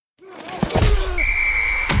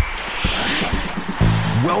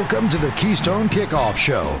Welcome to the Keystone Kickoff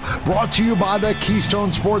Show, brought to you by the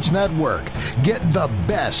Keystone Sports Network. Get the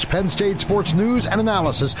best Penn State sports news and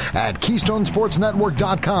analysis at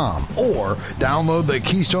KeystoneSportsNetwork.com or download the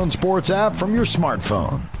Keystone Sports app from your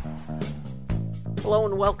smartphone. Hello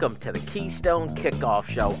and welcome to the Keystone Kickoff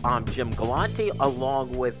Show. I'm Jim Galante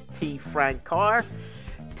along with T. Frank Carr.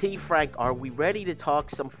 T. Frank, are we ready to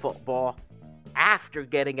talk some football after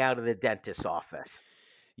getting out of the dentist's office?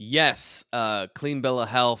 Yes, clean bill of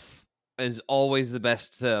health is always the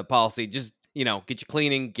best policy. Just, get your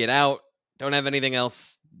cleaning, get out, don't have anything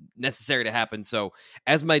else necessary to happen. So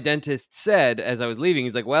as my dentist said, as I was leaving,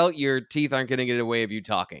 he's like, well, your teeth aren't going to get in the way of you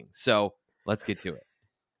talking. So let's get to it.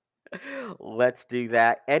 Let's do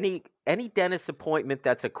that. Any dentist appointment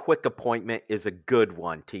that's a quick appointment is a good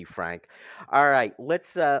one, T. Frank. All right,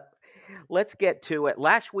 let's get to it.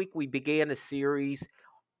 Last week we began a series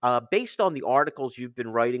based on the articles you've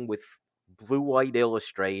been writing with Blue White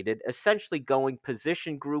Illustrated, essentially going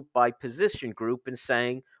position group by position group and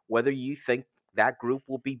saying whether you think that group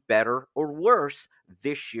will be better or worse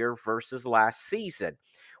this year versus last season.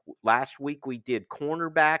 Last week we did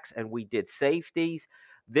cornerbacks and we did safeties.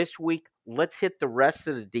 This week, let's hit the rest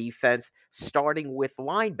of the defense, starting with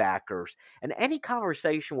linebackers. And any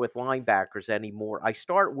conversation with linebackers anymore, I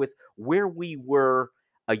start with where we were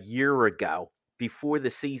a year ago before the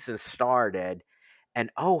season started, and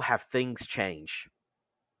have things changed.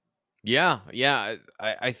 Yeah.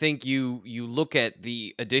 I think you look at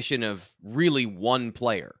the addition of really one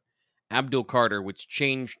player, Abdul Carter, which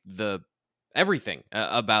changed everything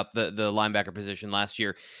about the linebacker position last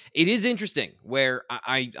year. It is interesting where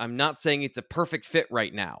I'm not saying it's a perfect fit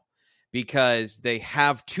right now, because they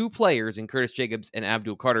have two players in Curtis Jacobs and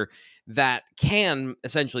Abdul Carter that can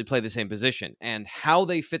essentially play the same position, and how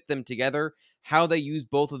they fit them together, how they use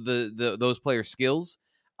both of those players' skills.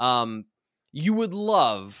 You would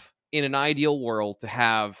love, in an ideal world, to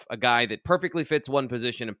have a guy that perfectly fits one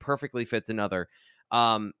position and perfectly fits another.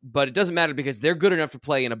 But it doesn't matter, because they're good enough to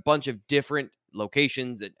play in a bunch of different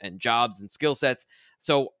locations and jobs and skill sets.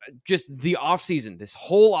 So just the offseason, this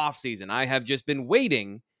whole offseason, I have just been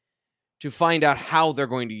waiting to find out how they're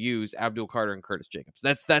going to use Abdul Carter and Curtis Jacobs.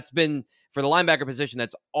 That's been, for the linebacker position,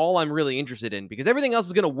 that's all I'm really interested in, because everything else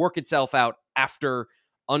is going to work itself out after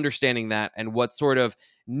understanding that and what sort of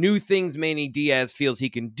new things Manny Diaz feels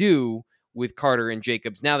he can do with Carter and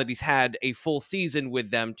Jacobs now that he's had a full season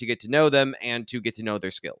with them to get to know them and to get to know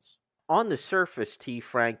their skills. On the surface, T.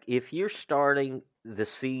 Frank, if you're starting the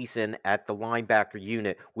season at the linebacker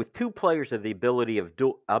unit with two players of the ability of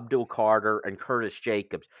Abdul Carter and Curtis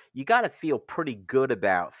Jacobs, you got to feel pretty good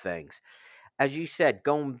about things. As you said,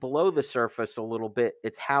 going below the surface a little bit,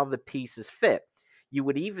 it's how the pieces fit. You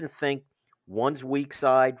would even think one's weak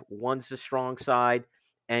side, one's the strong side,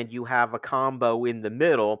 and you have a combo in the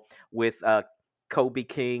middle with Kobe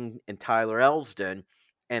King and Tyler Elsdon,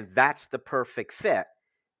 and that's the perfect fit.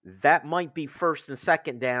 That might be first and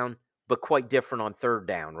second down, but quite different on third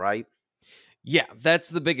down, right? Yeah, that's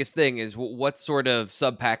the biggest thing, is what sort of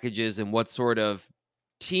sub packages and what sort of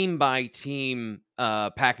team by team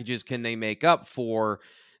packages can they make up for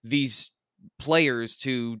these players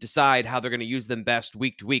to decide how they're going to use them best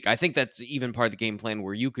week to week. I think that's even part of the game plan,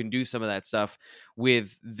 where you can do some of that stuff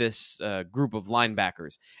with this group of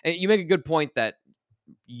linebackers. And you make a good point that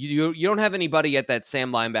you don't have anybody at that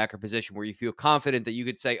Sam linebacker position where you feel confident that you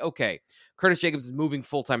could say, okay, Curtis Jacobs is moving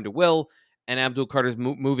full-time to Will, and Abdul Carter's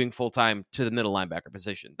moving full-time to the middle linebacker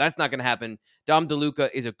position. That's not going to happen. Dom DeLuca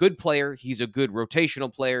is a good player. He's a good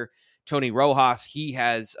rotational player. Tony Rojas, he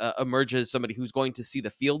has emerged as somebody who's going to see the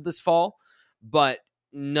field this fall, but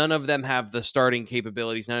none of them have the starting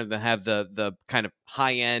capabilities. None of them have the kind of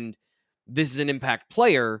high-end, this is an impact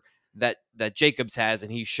player that Jacobs has,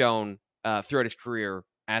 and he's shown throughout his career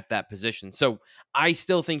at that position. So I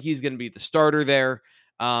still think he's going to be the starter there,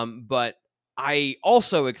 but I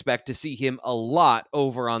also expect to see him a lot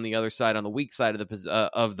over on the other side, on the weak side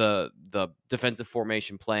of the defensive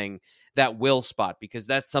formation, playing that Will spot, because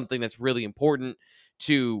that's something that's really important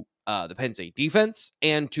to the Penn State defense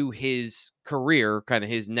and to his career, kind of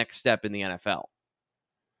his next step in the NFL.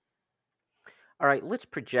 All right, let's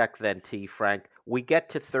project then, T. Frank. We get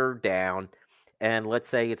to third down, and let's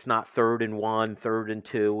say it's not 3rd and 1, 3rd and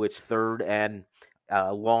 2, it's 3rd and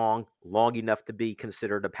long enough to be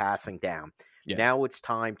considered a passing down. Yeah. Now it's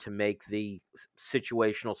time to make the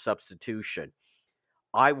situational substitution.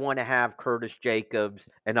 I want to have Curtis Jacobs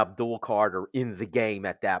and Abdul Carter in the game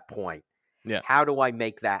at that point. Yeah. How do I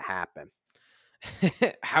make that happen?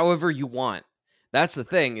 However you want. That's the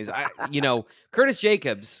thing is, Curtis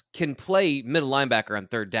Jacobs can play middle linebacker on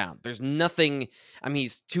third down. There's nothing. I mean,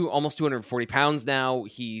 he's almost 240 pounds now.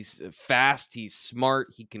 He's fast. He's smart.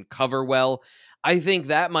 He can cover well. I think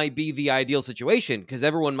that might be the ideal situation because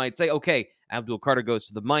everyone might say, okay, Abdul Carter goes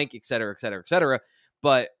to the Mike, et cetera, et cetera, et cetera.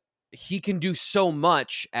 But he can do so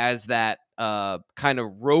much as that kind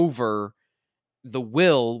of rover, the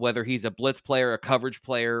will, whether he's a blitz player, a coverage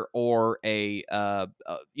player, or a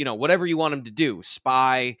whatever you want him to do,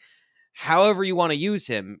 spy, however you want to use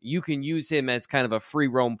him, you can use him as kind of a free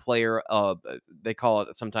roam player. They call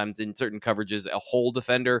it sometimes in certain coverages a hole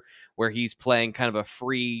defender, where he's playing kind of a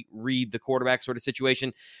free read the quarterback sort of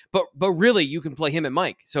situation. But really, you can play him and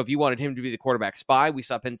Mike. So if you wanted him to be the quarterback spy, we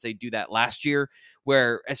saw Penn State do that last year,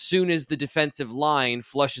 where as soon as the defensive line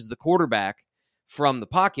flushes the quarterback from the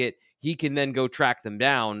pocket, he can then go track them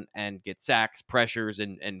down and get sacks, pressures,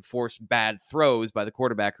 and force bad throws by the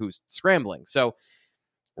quarterback who's scrambling. So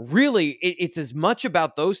really, it's as much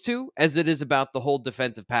about those two as it is about the whole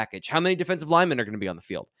defensive package. How many defensive linemen are going to be on the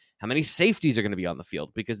field? How many safeties are going to be on the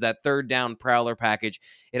field? Because that third down prowler package,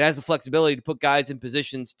 it has the flexibility to put guys in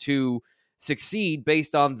positions to succeed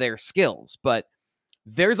based on their skills. But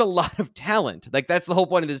there's a lot of talent. Like, that's the whole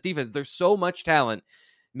point of this defense. There's so much talent.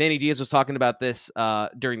 Manny Diaz was talking about this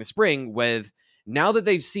during the spring with, now that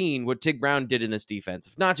they've seen what Tig Brown did in this defense,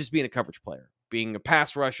 of not just being a coverage player, being a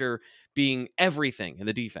pass rusher, being everything in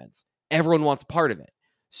the defense, everyone wants a part of it.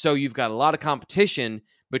 So you've got a lot of competition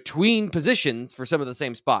between positions for some of the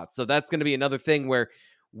same spots. So that's going to be another thing where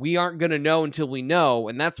we aren't going to know until we know.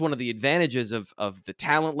 And that's one of the advantages of the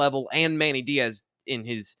talent level and Manny Diaz in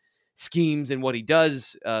his schemes and what he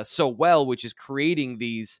does so well, which is creating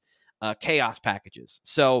these chaos packages.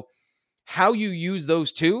 So how you use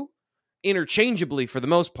those two interchangeably for the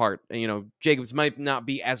most part, Jacobs might not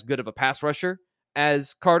be as good of a pass rusher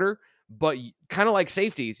as Carter, but kind of like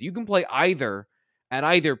safeties, you can play either at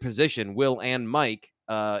either position, Will and Mike,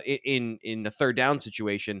 in the third down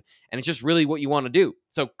situation. And it's just really what you want to do.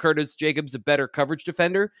 So Curtis Jacobs, a better coverage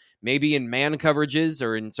defender, maybe in man coverages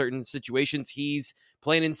or in certain situations, he's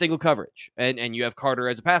playing in single coverage, and you have Carter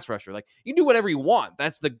as a pass rusher. Like, you do whatever you want.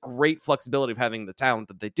 That's the great flexibility of having the talent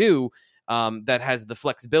that they do, that has the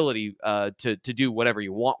flexibility to do whatever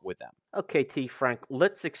you want with them. Okay, T. Frank,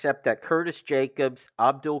 let's accept that Curtis Jacobs,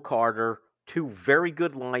 Abdul Carter, two very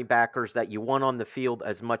good linebackers that you want on the field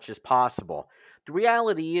as much as possible. The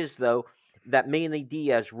reality is, though, that Manny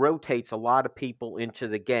Diaz rotates a lot of people into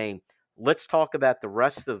the game. Let's talk about the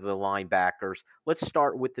rest of the linebackers. Let's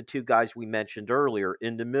start with the two guys we mentioned earlier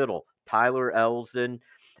in the middle, Tyler Elsdon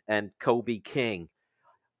and Kobe King.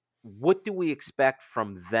 What do we expect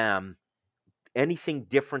from them? Anything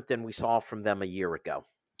different than we saw from them a year ago?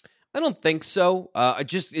 I don't think so.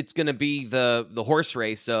 It's going to be the horse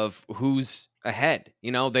race of who's ahead.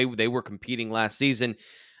 They were competing last season.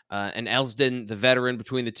 And Elsdon, the veteran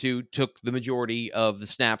between the two, took the majority of the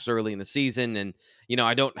snaps early in the season. And,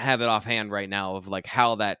 I don't have it offhand right now of like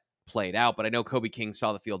how that played out, but I know Kobe King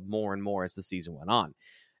saw the field more and more as the season went on.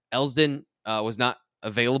 Elsdon was not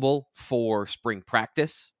available for spring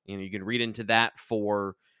practice. You can read into that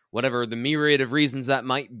for whatever the myriad of reasons that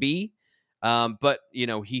might be. But,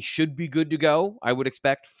 he should be good to go, I would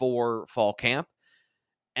expect, for fall camp.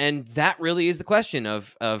 And that really is the question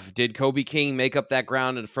of did Kobe King make up that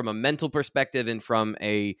ground, and from a mental perspective and from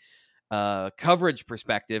a coverage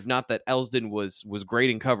perspective? Not that Elsdon was great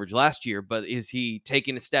in coverage last year, but is he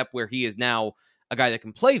taking a step where he is now a guy that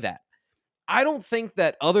can play that? I don't think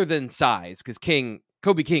that, other than size, because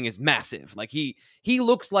Kobe King is massive. Like he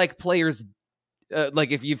looks like players.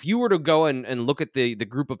 Like if you were to go and look at the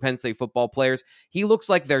group of Penn State football players, he looks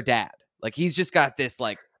like their dad. Like he's just got this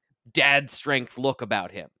like dad strength look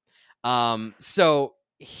about him. So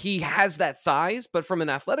he has that size, but from an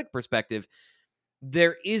athletic perspective,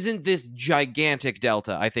 there isn't this gigantic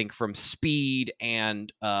delta, I think, from speed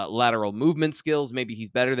and lateral movement skills. Maybe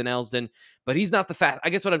he's better than Elsdon, but he's not the fast. I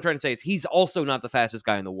guess what I'm trying to say is he's also not the fastest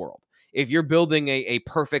guy in the world. If you're building a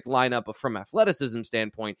perfect lineup from athleticism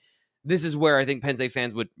standpoint, this is where I think Penn State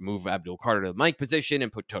fans would move Abdul Carter to the Mike position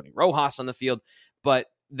and put Tony Rojas on the field. But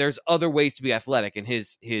there's other ways to be athletic, and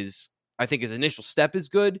his I think his initial step is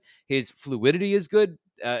good. His fluidity is good.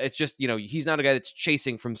 It's just, he's not a guy that's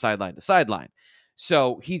chasing from sideline to sideline.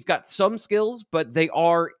 So he's got some skills, but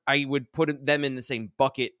I would put them in the same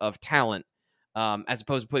bucket of talent, as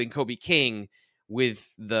opposed to putting Kobe King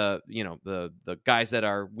with the guys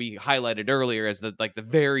that we highlighted earlier as the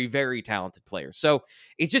very, very talented players. So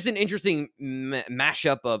it's just an interesting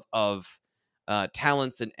mashup of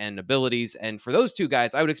talents and abilities. And for those two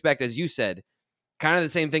guys, I would expect, as you said, kind of the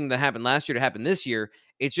same thing that happened last year to happen this year.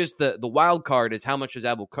 It's just the wild card is how much does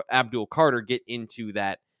Abdul Carter get into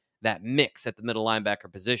that mix at the middle linebacker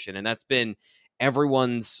position, and that's been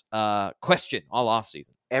everyone's question all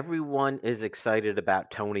offseason. Everyone is excited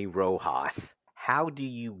about Tony Rojas. How do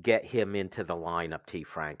you get him into the lineup, T.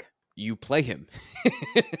 Frank? You play him.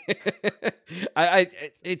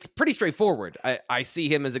 It's pretty straightforward. I see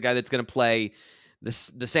him as a guy that's going to play the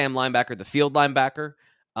Sam linebacker, the field linebacker.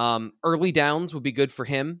 Early downs would be good for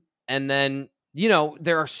him. And then,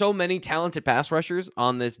 there are so many talented pass rushers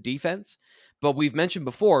on this defense. But we've mentioned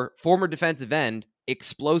before, former defensive end,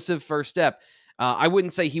 explosive first step. I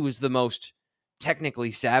wouldn't say he was the most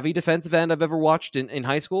technically savvy defensive end I've ever watched in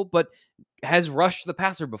high school, but has rushed the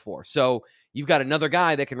passer before. So you've got another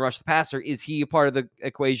guy that can rush the passer. Is he a part of the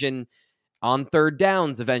equation on third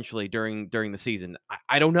downs eventually during the season?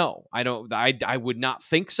 I don't know. I would not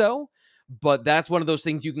think so, but that's one of those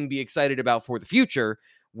things you can be excited about for the future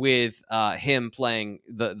with him playing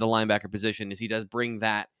the linebacker position, is he does bring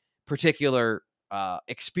that particular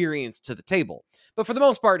experience to the table. But for the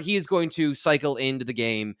most part, he is going to cycle into the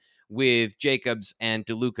game with Jacobs and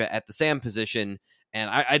DeLuca at the Sam position. And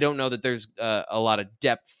I don't know that there's a lot of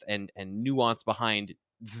depth and nuance behind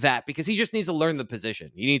that, because he just needs to learn the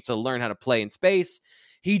position. He needs to learn how to play in space.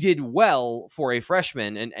 He did well for a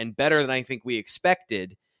freshman and better than I think we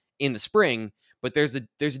expected in the spring. But there's a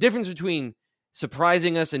difference between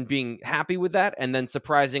surprising us and being happy with that, and then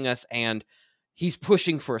surprising us and he's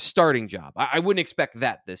pushing for a starting job. I wouldn't expect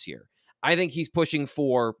that this year. I think he's pushing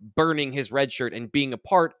for burning his red shirt and being a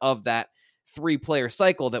part of that 3-player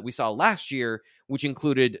cycle that we saw last year, which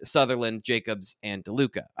included Sutherland, Jacobs, and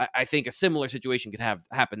DeLuca. I think a similar situation could have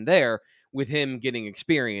happened there with him getting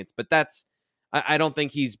experience, but I don't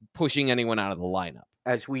think he's pushing anyone out of the lineup.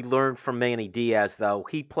 As we learned from Manny Diaz, though,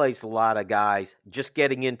 he plays a lot of guys. Just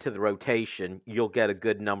getting into the rotation, you'll get a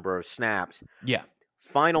good number of snaps. Yeah.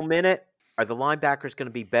 Final minute, are the linebackers going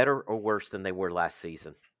to be better or worse than they were last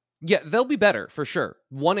season? Yeah, they'll be better for sure.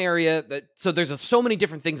 One area so there's so many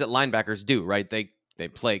different things that linebackers do, right? They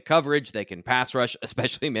play coverage, they can pass rush,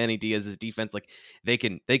 especially Manny Diaz's defense. Like they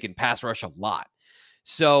can pass rush a lot.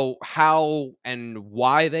 So how and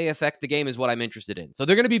why they affect the game is what I'm interested in. So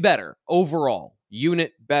they're going to be better overall.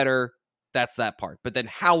 Unit better, that's that part. But then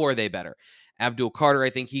how are they better? Abdul Carter, I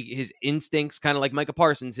think his instincts, kind of like Micah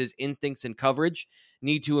Parsons, his instincts in coverage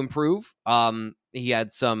need to improve. He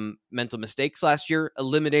had some mental mistakes last year.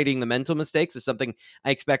 Eliminating the mental mistakes is something I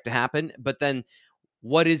expect to happen. But then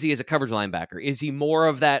what is he as a coverage linebacker? Is he more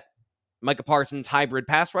of that Micah Parsons hybrid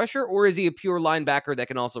pass rusher, or is he a pure linebacker that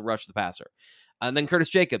can also rush the passer? And then Curtis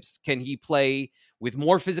Jacobs, can he play with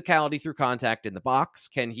more physicality through contact in the box?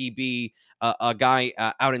 Can he be a guy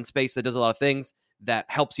out in space that does a lot of things that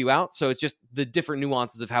helps you out? So it's just the different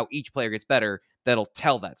nuances of how each player gets better that'll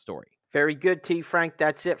tell that story. Very good, T. Frank.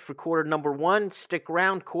 That's it for quarter number 1. Stick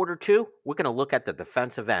around, quarter 2. We're going to look at the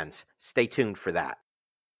defensive ends. Stay tuned for that.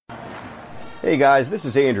 Hey guys, this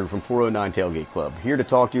is Andrew from 409 Tailgate Club, here to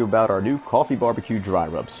talk to you about our new Coffee Barbecue Dry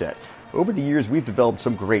Rub set. Over the years, we've developed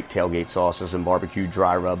some great tailgate sauces and barbecue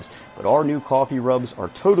dry rubs, but our new coffee rubs are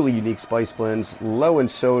totally unique spice blends, low in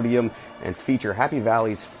sodium, and feature Happy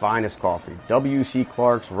Valley's finest coffee, W.C.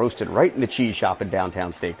 Clark's, roasted right in the cheese shop in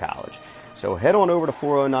downtown State College. So head on over to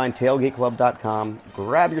 409tailgateclub.com,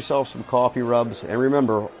 grab yourself some coffee rubs, and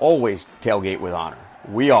remember, always tailgate with honor.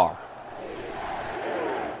 We are.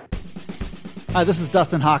 Hi, this is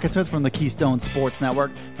Dustin Hawkinsmith from the Keystone Sports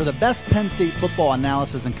Network. For the best Penn State football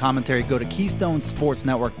analysis and commentary, go to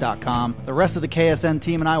KeystoneSportsNetwork.com. The rest of the KSN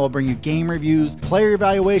team and I will bring you game reviews, player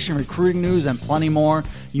evaluation, recruiting news, and plenty more.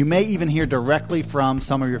 You may even hear directly from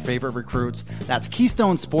some of your favorite recruits. That's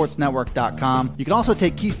KeystoneSportsNetwork.com. You can also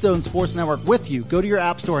take Keystone Sports Network with you. Go to your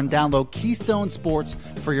app store and download Keystone Sports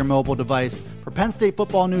for your mobile device. For Penn State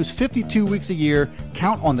football news 52 weeks a year,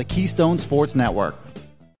 count on the Keystone Sports Network.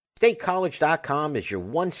 StateCollege.com is your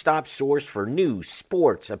one-stop source for news,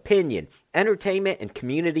 sports, opinion, entertainment, and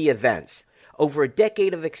community events. Over a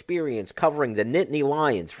decade of experience covering the Nittany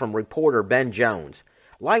Lions from reporter Ben Jones.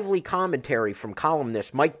 Lively commentary from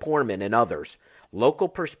columnist Mike Poorman and others. Local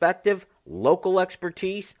perspective, local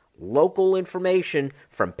expertise, local information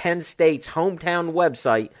from Penn State's hometown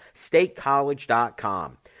website,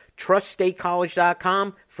 StateCollege.com. Trust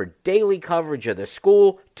StateCollege.com for daily coverage of the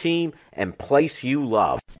school, team, and place you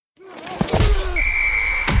love.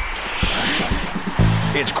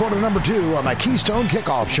 It's quarter number 2 on the Keystone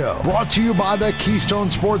Kickoff Show, brought to you by the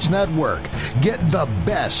Keystone Sports Network. Get the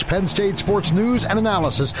best Penn State sports news and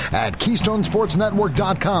analysis at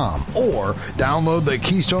KeystoneSportsNetwork.com or download the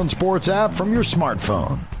Keystone Sports app from your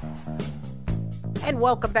smartphone. And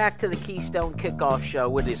welcome back to the Keystone Kickoff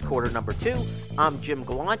Show. It is quarter number 2. I'm Jim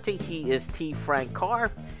Galante. He is T. Frank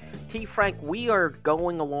Carr. T. Frank, we are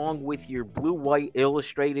going along with your Blue-White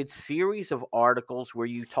Illustrated series of articles where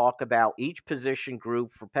you talk about each position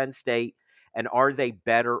group for Penn State and are they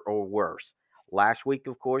better or worse. Last week,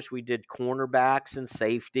 of course, we did cornerbacks and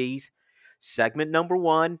safeties. Segment number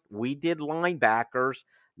 1, we did linebackers.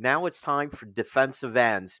 Now it's time for defensive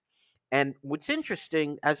ends. And what's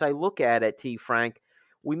interesting, as I look at it, T. Frank,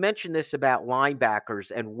 we mentioned this about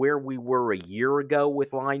linebackers and where we were a year ago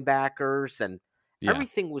with linebackers, and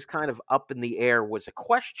everything was kind of up in the air, was a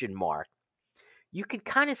question mark. You could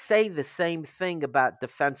kind of say the same thing about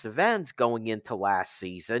defensive ends going into last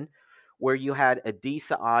season, where you had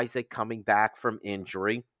Adisa Isaac coming back from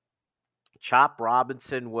injury. Chop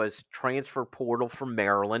Robinson was transfer portal from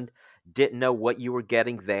Maryland, didn't know what you were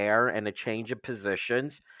getting there, and a change of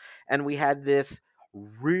positions. And we had this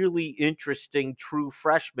really interesting true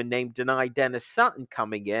freshman named Denai Dennis Sutton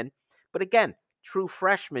coming in. But again, true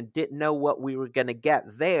freshman, didn't know what we were going to get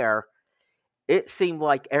there. It seemed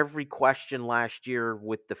like every question last year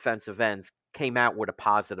with defensive ends came out with a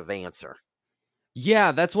positive answer.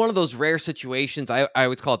 Yeah, that's one of those rare situations. I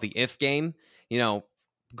always call it the if game. You know,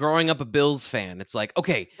 growing up a Bills fan, it's like,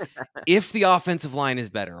 okay, if the offensive line is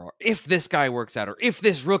better, or if this guy works out, or if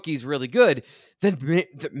this rookie's really good, then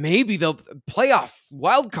maybe they'll playoff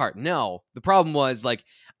wild card. No, the problem was, like,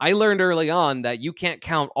 I learned early on that you can't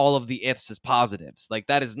count all of the ifs as positives. Like,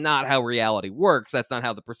 that is not how reality works. That's not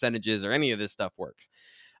how the percentages or any of this stuff works.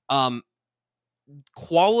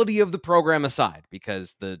 Quality of the program aside,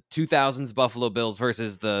 because the 2000s Buffalo Bills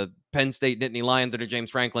versus the Penn State Nittany Lions under James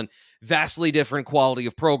Franklin, vastly different quality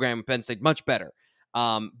of program. Penn State, much better.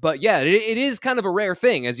 But yeah, it is kind of a rare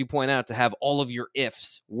thing, as you point out, to have all of your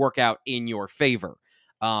ifs work out in your favor.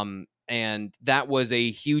 And that was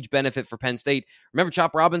a huge benefit for Penn State. Remember,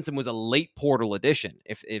 Chop Robinson was a late portal addition.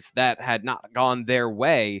 If that had not gone their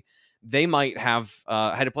way, they might have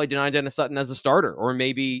had to play Denai Dennis Sutton as a starter, or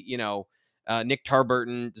maybe, Nick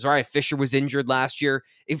Tarburton. Zariah Fisher was injured last year.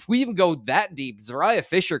 If we even go that deep, Zariah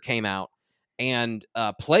Fisher came out and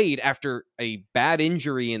played after a bad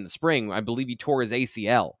injury in the spring. I believe he tore his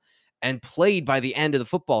ACL and played by the end of the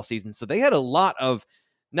football season. So they had a lot of,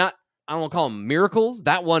 I don't want to call them miracles.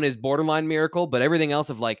 That one is borderline miracle, but everything else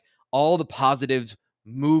of, like, all the positives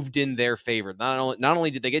moved in their favor. Not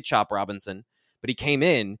only did they get Chop Robinson, but he came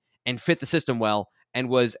in and fit the system well and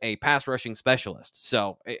was a pass rushing specialist.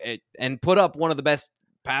 So, and put up one of the best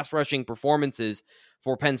pass rushing performances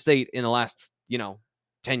for Penn State in the last,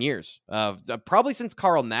 10 years. Probably since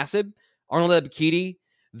Carl Nassib, Arnold Ebiketie.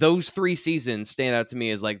 Those 3 seasons stand out to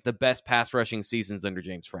me as, like, the best pass rushing seasons under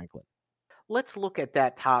James Franklin. Let's look at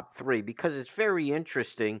that top 3, because it's very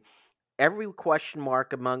interesting. Every question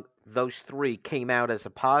mark among those 3 came out as a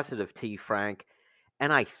positive, T. Frank.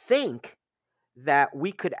 And I think that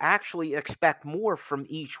we could actually expect more from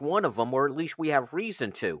each one of them, or at least we have reason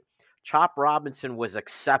to. Chop Robinson was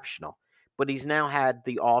exceptional, but he's now had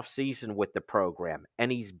the offseason with the program, and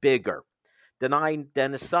he's bigger. Denai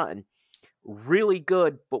Dennis Sutton, really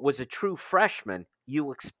good, but was a true freshman.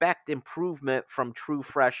 You expect improvement from true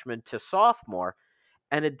freshman to sophomore,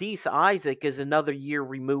 and Adisa Isaac is another year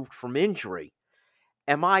removed from injury.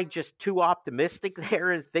 Am I just too optimistic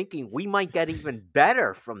there in thinking we might get even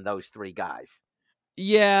better from those 3 guys?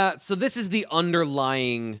 Yeah, so this is the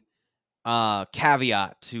underlying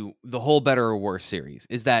caveat to the whole better or worse series,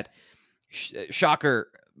 is that,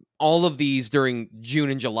 shocker, all of these during June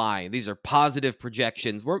and July, these are positive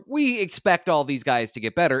projections where we expect all these guys to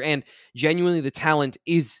get better, and genuinely the talent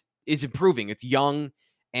is improving. It's young,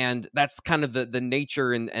 and that's kind of the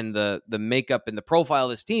nature and the makeup and the profile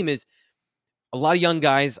of this team is a lot of young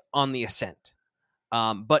guys on the ascent.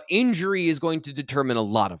 But injury is going to determine a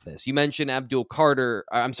lot of this. You mentioned Adisa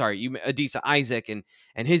Isaac and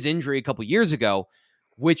his injury a couple years ago,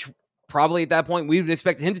 which probably at that point we would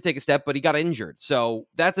expect him to take a step, but he got injured. So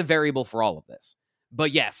that's a variable for all of this.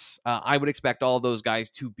 But yes, I would expect all of those guys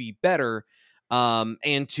to be better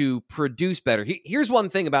and to produce better. Here's one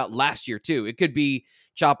thing about last year, too. It could be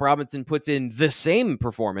Chop Robinson puts in the same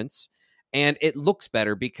performance and it looks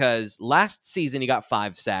better, because last season he got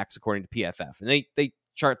 5 sacks according to PFF, and they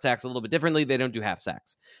chart sacks a little bit differently. They don't do half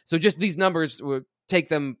sacks. So just these numbers, take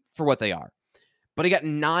them for what they are. But he got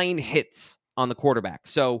 9 hits on the quarterback.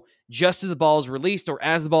 So just as the ball is released, or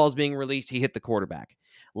as the ball is being released, he hit the quarterback.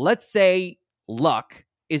 Let's say luck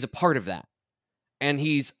is a part of that, and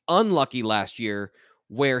he's unlucky last year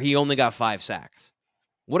where he only got 5 sacks.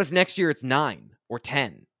 What if next year it's 9 or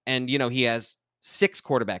 10, and he has 6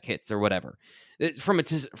 quarterback hits or whatever. From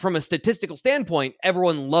a statistical standpoint,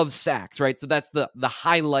 everyone loves sacks, right? So that's the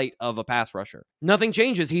highlight of a pass rusher. Nothing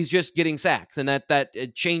changes. He's just getting sacks, and that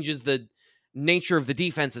it changes the nature of the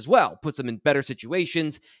defense as well. Puts them in better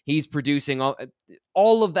situations. He's producing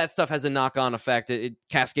all of that stuff has a knock-on effect, a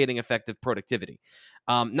cascading effect of productivity.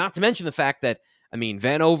 Not to mention the fact that,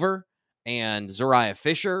 Vanover and Zariah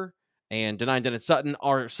Fisher and Denine Dennis-Sutton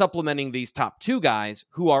are supplementing these top 2 guys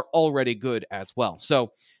who are already good as well.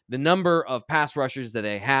 So the number of pass rushers that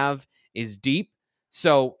they have is deep.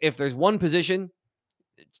 So if there's one position,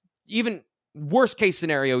 even worst case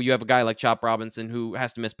scenario, you have a guy like Chop Robinson who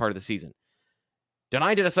has to miss part of the season.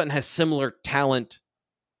 Denine Dennis-Sutton has similar talent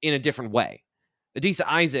in a different way. Adisa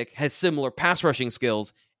Isaac has similar pass rushing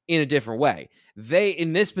skills in a different way.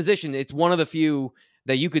 In this position, it's one of the few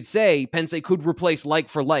that you could say Penn State could replace like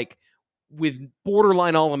for like with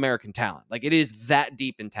borderline All-American talent. Like, it is that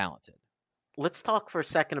deep and talented. Let's talk for a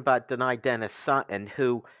second about Denine Dennis-Sutton,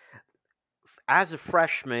 who, as a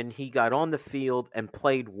freshman, he got on the field and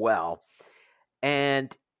played well.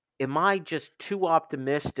 And am I just too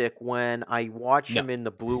optimistic when I watch him in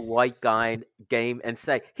the blue-white game and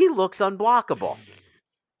say, he looks unblockable?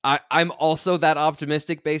 I'm also that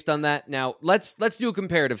optimistic based on that. Now, let's do a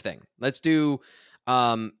comparative thing. Let's do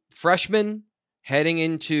freshmen heading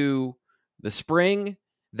into the spring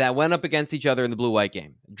that went up against each other in the blue-white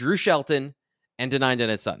game. Drew Shelton and Denine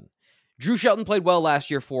Dennis-Sutton. Drew Shelton played well last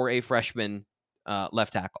year for a freshman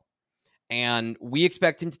left tackle. And we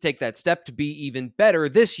expect him to take that step to be even better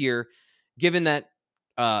this year, given that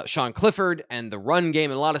Sean Clifford and the run game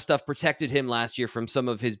and a lot of stuff protected him last year from some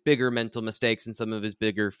of his bigger mental mistakes and some of his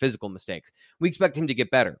bigger physical mistakes. We expect him to get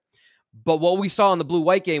better. But what we saw in the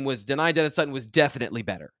blue-white game was Denine Dennis-Sutton was definitely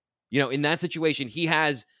better. In that situation, he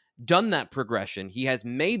has done that progression. He has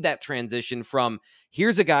made that transition from,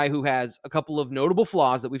 here's a guy who has a couple of notable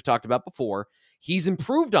flaws that we've talked about before. He's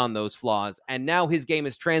improved on those flaws, and now his game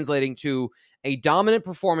is translating to a dominant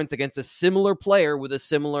performance against a similar player with a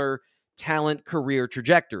similar talent career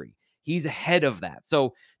trajectory. He's ahead of that.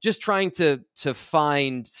 So just trying to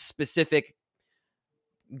find specific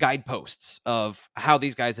guideposts of how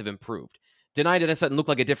these guys have improved. Denine Dennis-Sutton looked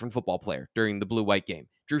like a different football player during the blue-white game.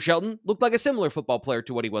 Drew Shelton looked like a similar football player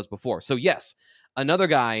to what he was before. So yes, another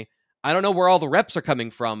guy, I don't know where all the reps are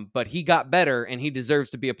coming from, but he got better and he deserves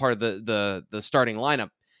to be a part of the starting lineup.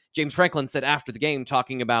 James Franklin said after the game,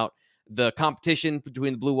 talking about the competition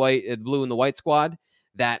between the blue and the white squad,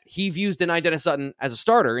 that he views Denine Dennis-Sutton as a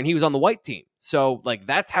starter and he was on the white team. So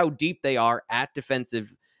that's how deep they are at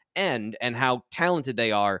defensive end and how talented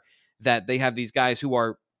they are, that they have these guys who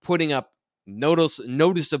are putting up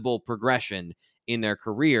noticeable progression in their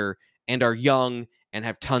career and are young and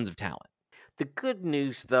have tons of talent. The good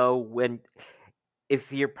news, though,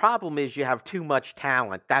 if your problem is you have too much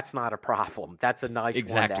talent, that's not a problem. That's a nice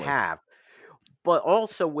one to have. But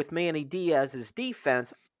also with Manny Diaz's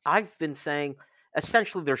defense, I've been saying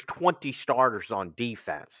essentially there's 20 starters on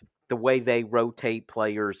defense, the way they rotate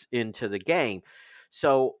players into the game.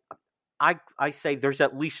 So I say there's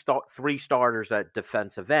at least 3 starters at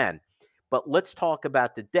defensive end. But let's talk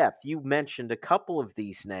about the depth. You mentioned a couple of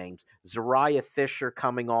these names. Zariah Fisher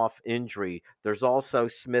coming off injury. There's also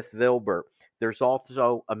Smith Vilbert. There's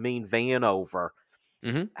also Amin Vanover.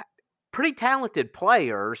 Mm-hmm. Pretty talented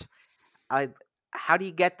players. How do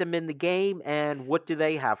you get them in the game, and what do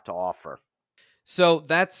they have to offer? So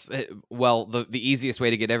that's, the easiest way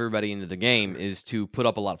to get everybody into the game is to put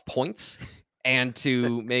up a lot of points and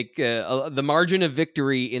to make the margin of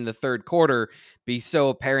victory in the third quarter be so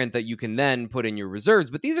apparent that you can then put in your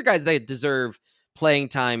reserves. But these are guys that deserve playing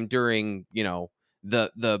time during,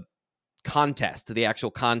 the contest, the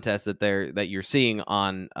actual contest that you're seeing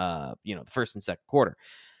on, the first and second quarter.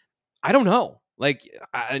 I don't know.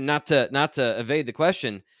 Not to evade the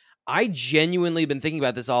question, I genuinely been thinking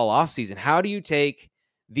about this all offseason. How do you take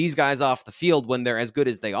these guys off the field when they're as good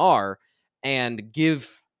as they are and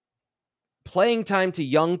give playing time to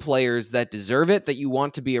young players that deserve it, that you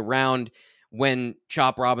want to be around when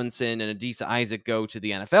Chop Robinson and Adisa Isaac go to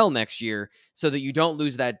the NFL next year, so that you don't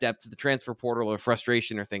lose that depth to the transfer portal or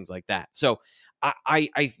frustration or things like that. So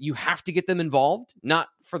you have to get them involved, not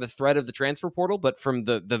for the threat of the transfer portal, but from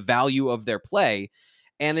the value of their play.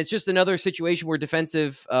 And it's just another situation where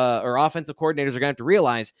defensive or offensive coordinators are going to have to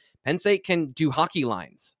realize Penn State can do hockey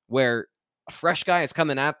lines where a fresh guy is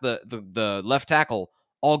coming at the left tackle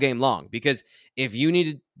all game long. Because if you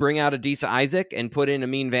need to bring out Adisa Isaac and put in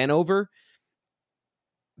Amin Vanover,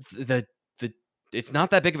 it's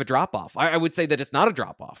not that big of a drop off. I would say that it's not a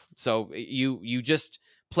drop off. So you just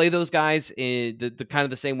play those guys in the kind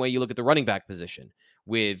of the same way you look at the running back position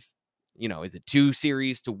with Is it 2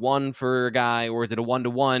 series to 1 for a guy, or is it a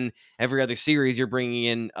 1-to-1? Every other series, you're bringing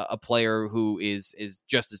in a player who is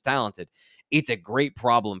just as talented. It's a great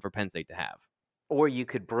problem for Penn State to have. Or you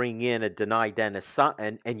could bring in a Denai Dennis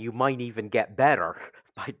Sutton, and you might even get better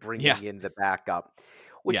by bringing in the backup.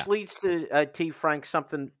 Which leads to, T. Frank,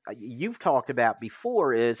 something you've talked about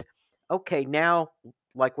before is, okay, now,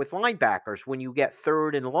 like with linebackers, when you get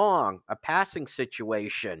 3rd and long, a passing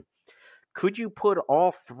situation, could you put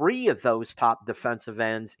all 3 of those top defensive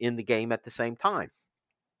ends in the game at the same time?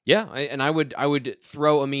 Yeah, I would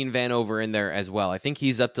throw Amin Vanover in there as well. I think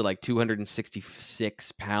he's up to like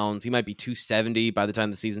 266 pounds. He might be 270 by the time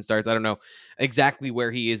the season starts. I don't know exactly where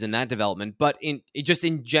he is in that development, but in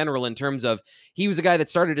general, in terms of, he was a guy that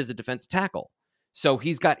started as a defensive tackle. So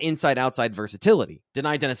he's got inside-outside versatility.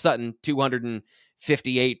 Denai Dennis Sutton,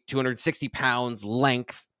 258, 260 pounds,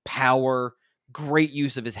 length, power, great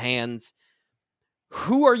use of his hands.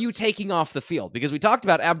 Who are you taking off the field? Because we talked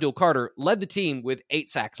about Abdul Carter led the team with 8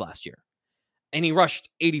 sacks last year, and he rushed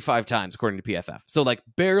 85 times, according to PFF. So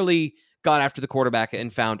barely got after the quarterback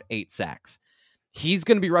and found 8 sacks. He's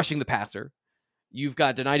going to be rushing the passer. You've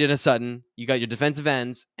got Denai Dennis Sutton. You got your defensive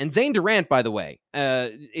ends. And Zane Durant, by the way,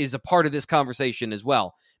 is a part of this conversation as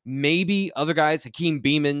well. Maybe other guys, Hakeem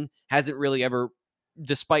Beamon hasn't really ever,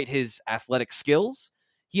 despite his athletic skills,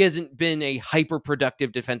 he hasn't been a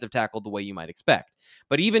hyper-productive defensive tackle the way you might expect.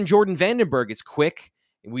 But even Jordan Vandenberg is quick.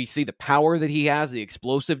 We see the power that he has, the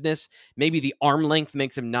explosiveness. Maybe the arm length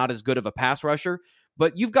makes him not as good of a pass rusher.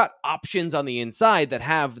 But you've got options on the inside that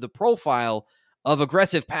have the profile of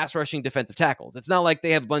aggressive pass rushing defensive tackles. It's not like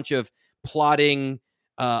they have a bunch of plodding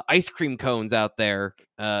ice cream cones out there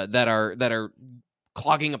that are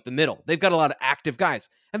clogging up the middle. They've got a lot of active guys.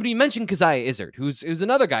 I mean, you mentioned Keziah Izzard, who's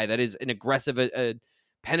another guy that is an aggressive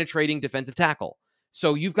penetrating defensive tackle.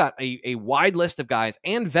 So you've got a wide list of guys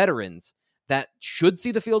and veterans that should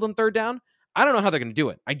see the field on 3rd down. I don't know how they're going to do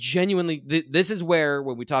it. I genuinely, this is where,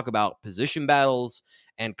 when we talk about position battles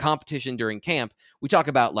and competition during camp, we talk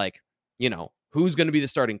about who's going to be the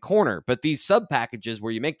starting corner. But these sub packages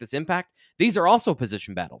where you make this impact, these are also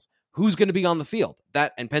position battles. Who's going to be on the field?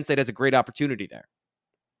 And Penn State has a great opportunity there.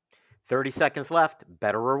 30 seconds left.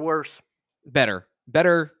 Better or worse? Better.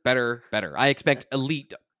 I expect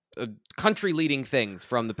elite, country-leading things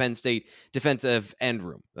from the Penn State defensive end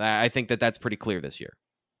room. I think that's pretty clear this year.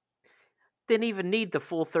 Didn't even need the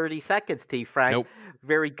full 30 seconds, T. Frank. Nope.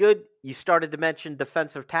 Very good. You started to mention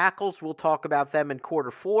defensive tackles. We'll talk about them in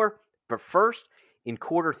quarter 4. But first, in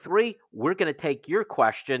quarter 3, we're going to take your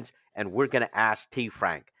questions, and we're going to ask T.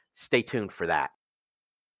 Frank. Stay tuned for that.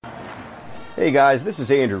 Hey guys, this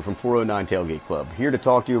is Andrew from 409 Tailgate Club, here to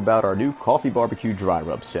talk to you about our new Coffee Barbecue Dry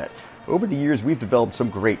Rub set. Over the years, we've developed some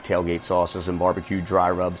great tailgate sauces and barbecue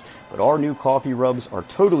dry rubs, but our new coffee rubs are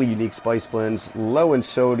totally unique spice blends, low in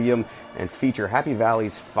sodium, and feature Happy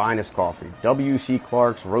Valley's finest coffee, W.C.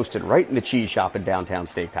 Clark's, roasted right in the cheese shop in downtown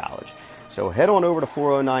State College. So head on over to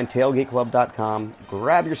 409tailgateclub.com,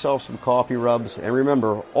 grab yourself some coffee rubs, and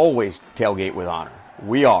remember, always tailgate with honor.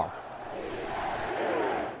 We are.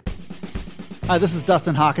 Hi, this is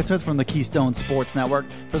Dustin Hawkinsmith from the Keystone Sports Network.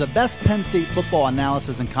 For the best Penn State football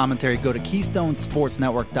analysis and commentary, go to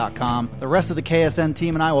KeystoneSportsNetwork.com. The rest of the KSN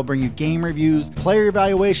team and I will bring you game reviews, player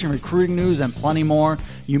evaluation, recruiting news, and plenty more.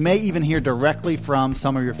 You may even hear directly from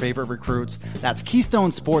some of your favorite recruits. That's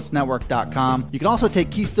KeystoneSportsNetwork.com. You can also take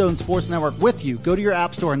Keystone Sports Network with you. Go to your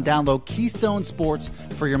app store and download Keystone Sports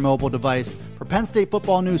for your mobile device. For Penn State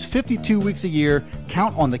football news 52 weeks a year,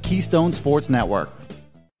 count on the Keystone Sports Network.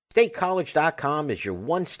 StateCollege.com is your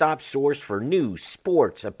one-stop source for news,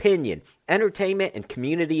 sports, opinion, entertainment, and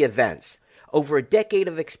community events. Over a decade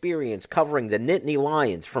of experience covering the Nittany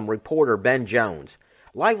Lions from reporter Ben Jones.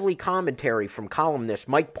 Lively commentary from columnist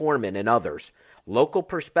Mike Poorman and others. Local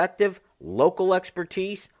perspective, local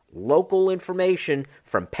expertise, local information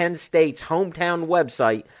from Penn State's hometown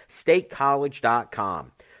website,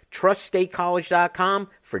 StateCollege.com. Trust StateCollege.com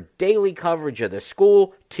for daily coverage of the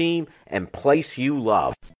school, team, and place you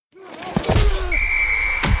love.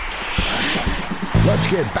 Let's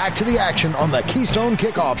get back to the action on the Keystone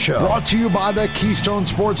Kickoff Show. Brought to you by the Keystone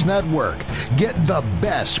Sports Network. Get the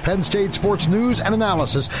best Penn State sports news and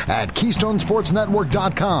analysis at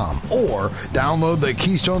KeystoneSportsNetwork.com or download the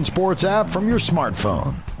Keystone Sports app from your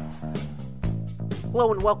smartphone.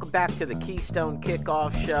 Hello and welcome back to the Keystone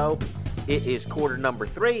Kickoff Show. It is quarter number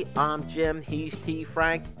 3. I'm Jim. He's T.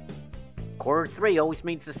 Frank. Quarter 3 always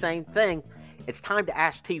means the same thing. It's time to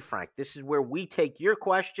ask T. Frank. This is where we take your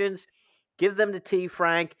questions, give them to T.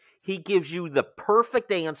 Frank. He gives you the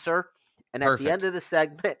perfect answer. And at the end of the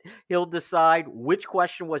segment, he'll decide which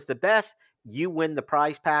question was the best you win the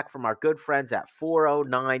prize pack from our good friends at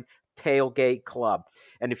 409 Tailgate Club.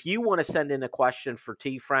 And if you want to send in a question for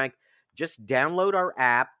T. Frank, just download our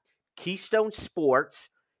app, Keystone Sports.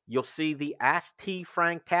 You'll see the Ask T.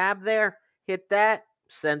 Frank tab there. Hit that,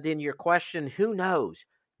 send in your question. Who knows?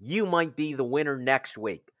 You might be the winner next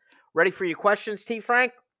week. Ready for your questions, T.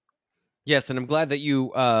 Frank? Yes, and I'm glad that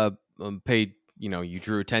you paid, you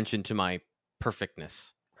drew attention to my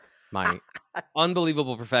perfectness, my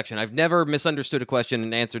unbelievable perfection. I've never misunderstood a question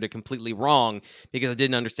and answered it completely wrong because I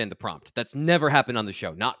didn't understand the prompt. That's never happened on the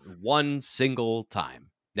show. Not one single time.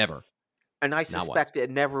 Never. And I suspect it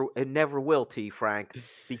never will, T. Frank,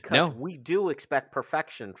 because we do expect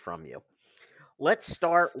perfection from you. Let's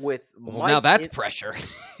start with Mike. Now that's pressure.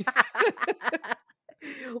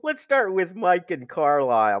 Let's start with Mike in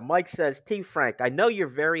Carlisle. Mike says, T. Frank, I know you're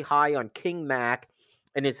very high on King Mack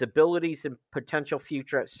and his abilities and potential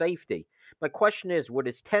future at safety. My question is, with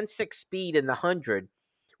his 10.6 speed in the 100,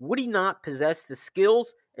 would he not possess the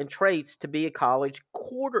skills and traits to be a college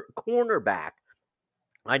cornerback?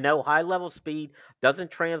 I know high-level speed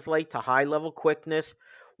doesn't translate to high-level quickness.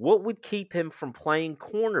 What would keep him from playing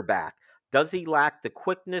cornerback? Does he lack the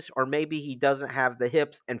quickness, or maybe he doesn't have the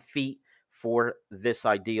hips and feet for this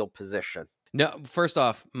ideal position? No, first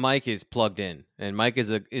off, Mike is plugged in, and Mike is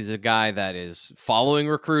a guy that is following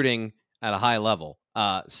recruiting at a high level.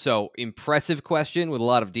 So impressive question with a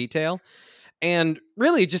lot of detail, and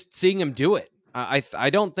really just seeing him do it. I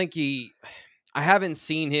don't think I haven't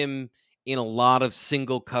seen him in a lot of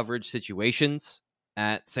single coverage situations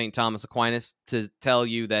at St. Thomas Aquinas to tell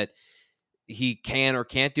you that he can or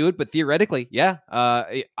can't do it, but theoretically, yeah.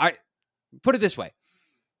 I put it this way.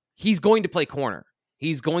 He's going to play corner.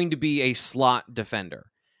 He's going to be a slot defender.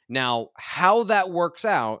 Now, how that works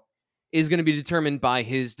out is going to be determined by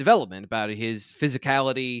his development, about his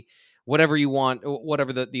physicality, whatever you want,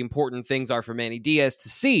 whatever the important things are for Manny Diaz to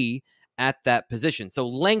see at that position. So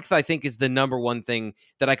length, I think, is the number one thing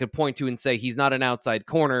that I could point to and say he's not an outside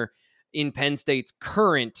corner in Penn State's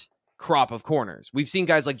current crop of corners. We've seen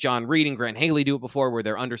guys like John Reed and Grant Haley do it before, where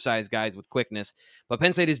they're undersized guys with quickness, but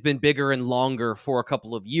Penn State has been bigger and longer for a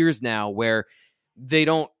couple of years now, where they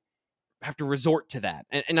don't have to resort to that.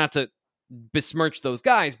 And not to besmirch those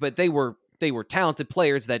guys, but they were talented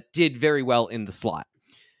players that did very well in the slot.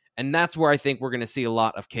 And that's where I think we're going to see a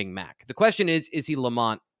lot of King Mack. The question is he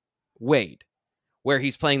Lamont Wade, where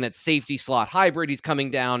he's playing that safety slot hybrid? He's coming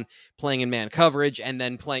down, playing in man coverage, and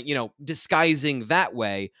then playing, disguising that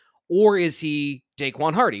way. Or is he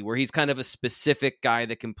Daquan Hardy, where he's kind of a specific guy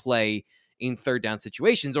that can play in third down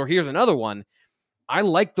situations? Or here's another one. I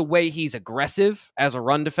like the way he's aggressive as a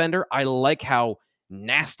run defender. I like how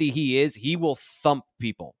nasty he is. He will thump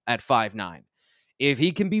people at 5'9". If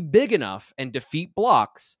he can be big enough and defeat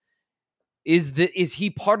blocks, is he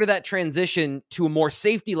part of that transition to a more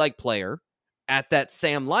safety-like player at that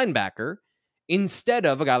Sam linebacker instead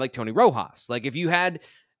of a guy like Tony Rojas? Like, if you had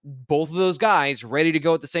both of those guys ready to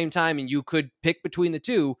go at the same time and you could pick between the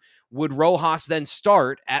two, would Rojas then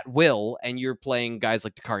start at will and you're playing guys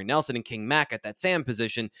like Dakari Nelson and King Mack at that Sam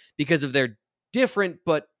position because of their different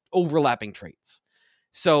but overlapping traits?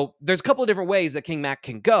 So there's a couple of different ways that King Mack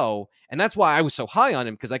can go, and that's why I was so high on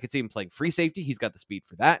him, because I could see him playing free safety. He's got the speed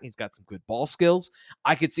for that. He's got some good ball skills.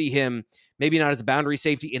 I could see him maybe not as a boundary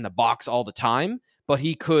safety in the box all the time, but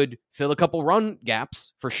he could fill a couple run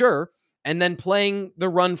gaps for sure, and then playing the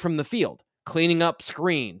run from the field, cleaning up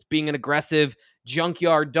screens, being an aggressive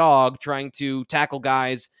junkyard dog trying to tackle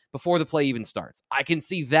guys before the play even starts. I can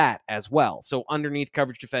see that as well. So underneath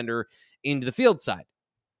coverage defender into the field side.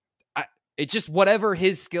 It's just whatever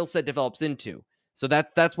his skill set develops into. So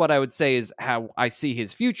that's what I would say is how I see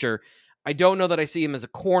his future. I don't know that I see him as a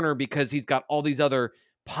corner because he's got all these other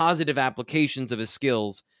positive applications of his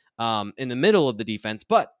skills in the middle of the defense.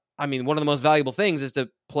 But, I mean, one of the most valuable things is to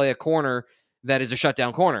play a corner that is a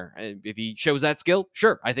shutdown corner. If he shows that skill,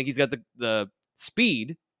 sure. I think he's got the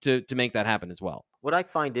speed to make that happen as well. What I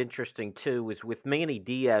find interesting, too, is with Manny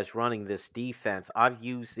Diaz running this defense, I've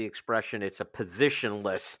used the expression it's a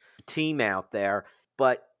positionless team out there,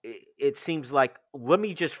 but it seems like, let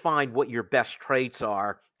me just find what your best traits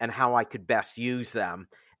are and how I could best use them.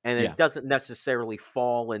 And it doesn't necessarily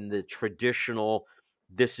fall in the traditional,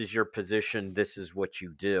 this is your position, this is what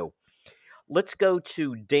you do. Let's go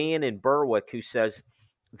to Dan in Berwick, who says,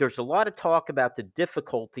 there's a lot of talk about the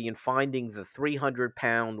difficulty in finding the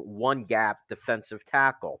 300-pound one-gap defensive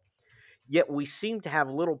tackle. Yet we seem to have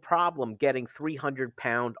little problem getting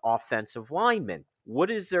 300-pound offensive linemen. What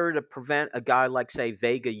is there to prevent a guy like, say,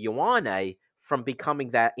 Vega Ioane from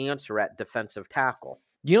becoming that answer at defensive tackle?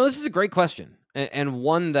 This is a great question. and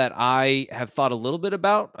one that I have thought a little bit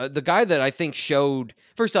about. The guy that I think showed,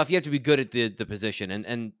 first off, you have to be good at the position.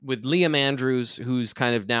 And with Liam Andrews, who's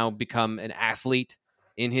kind of now become an athlete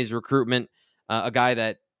in his recruitment, a guy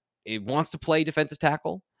that wants to play defensive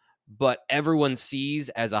tackle, but everyone sees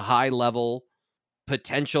as a high-level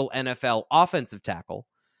potential NFL offensive tackle.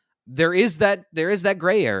 There is that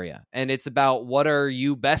gray area, and it's about what are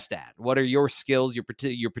you best at? What are your skills,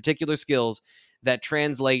 your particular skills that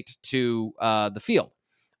translate to the field?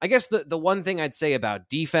 I guess the one thing I'd say about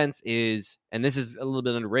defense is, and this is a little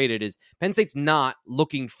bit underrated, is Penn State's not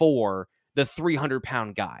looking for the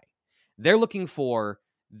 300-pound guy. They're looking for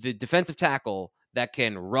the defensive tackle that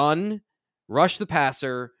can run, rush the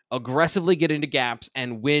passer, aggressively get into gaps,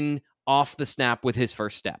 and win off the snap with his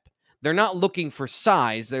first step. They're not looking for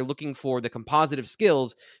size. They're looking for the compositive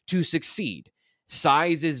skills to succeed.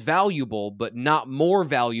 Size is valuable, but not more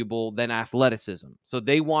valuable than athleticism. So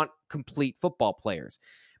they want complete football players.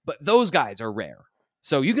 But those guys are rare.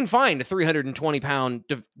 So you can find a 320-pound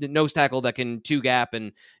nose tackle that can two-gap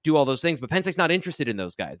and do all those things, but Penn State's not interested in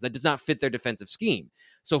those guys. That does not fit their defensive scheme.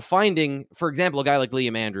 So finding, for example, a guy like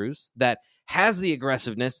Liam Andrews that has the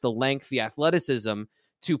aggressiveness, the length, the athleticism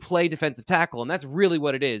to play defensive tackle, and that's really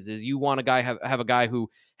what it is you want a guy have a guy who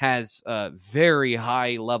has very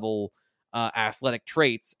high level athletic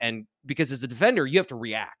traits, and because as a defender you have to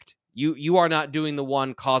react. You are not doing the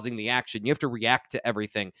one causing the action. You have to react to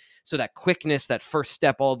everything. So that quickness, that first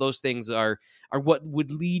step, all those things are what would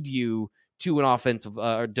lead you to an offensive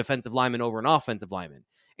or defensive lineman over an offensive lineman.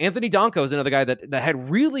 Anthony Donko is another guy that had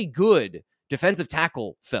really good defensive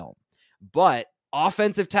tackle film, but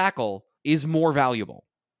offensive tackle is more valuable.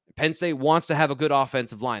 Penn State wants to have a good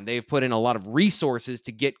offensive line. They've put in a lot of resources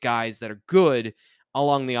to get guys that are good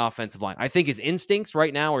along the offensive line. I think his instincts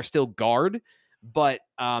right now are still guard, but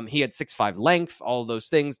he had 6'5" length, all of those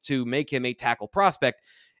things to make him a tackle prospect.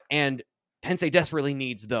 And Penn State desperately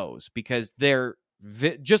needs those because they're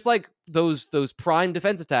just like those prime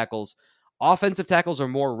defensive tackles. Offensive tackles are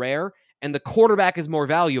more rare, and the quarterback is more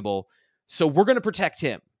valuable. So we're going to protect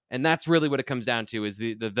him. And that's really what it comes down to is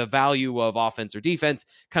the value of offense or defense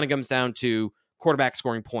kind of comes down to quarterback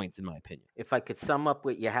scoring points, in my opinion. If I could sum up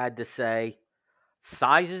what you had to say,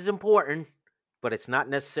 size is important, but it's not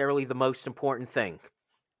necessarily the most important thing.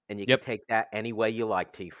 And you can take that any way you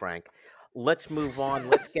like, T. Frank. Let's move on.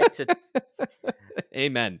 Let's get to...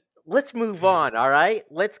 Amen. Let's move on, all right?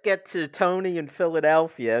 Let's get to Tony in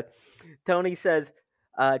Philadelphia. Tony says,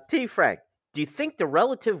 T. Frank, do you think the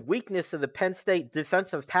relative weakness of the Penn State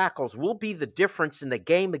defensive tackles will be the difference in the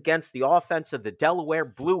game against the offense of the Delaware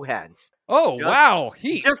Blue Hens? Oh, wow.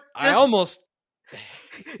 He does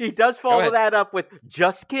follow that up with,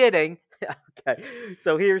 just kidding. Okay,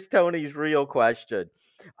 so here's Tony's real question.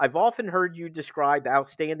 I've often heard you describe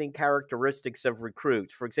outstanding characteristics of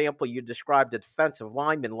recruits. For example, you described a defensive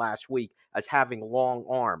lineman last week as having long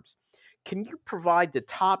arms. Can you provide the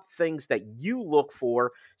top things that you look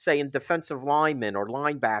for, say, in defensive linemen or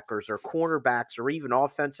linebackers or cornerbacks or even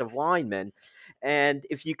offensive linemen? And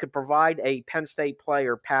if you could provide a Penn State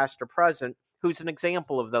player, past or present, who's an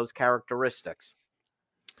example of those characteristics?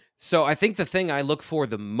 So I think the thing I look for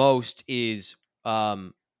the most is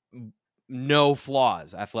no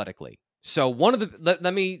flaws athletically. So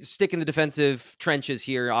let me stick in the defensive trenches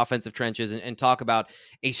here, offensive trenches, and talk about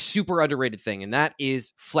a super underrated thing, and that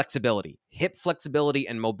is flexibility, hip flexibility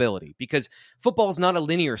and mobility, because football is not a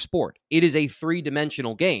linear sport. It is a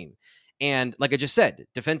three-dimensional game. And like I just said,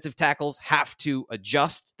 defensive tackles have to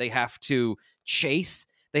adjust. They have to chase.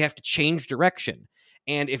 They have to change direction.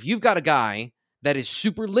 And if you've got a guy that is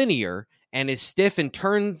super linear and is stiff and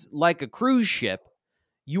turns like a cruise ship,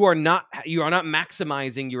 you are not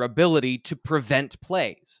maximizing your ability to prevent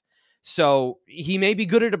plays. So he may be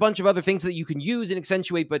good at a bunch of other things that you can use and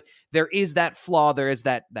accentuate, but there is that flaw, there is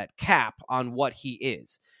that cap on what he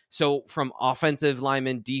is. So from offensive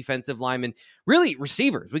linemen, defensive linemen, really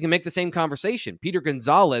receivers, we can make the same conversation. Peter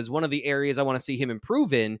Gonzalez, one of the areas I want to see him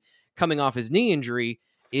improve in coming off his knee injury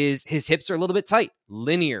is his hips are a little bit tight,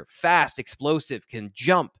 linear, fast, explosive, can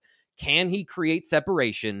jump. Can he create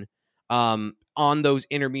separation on those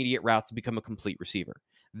intermediate routes to become a complete receiver?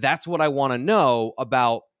 That's what I want to know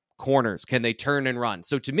about corners. Can they turn and run?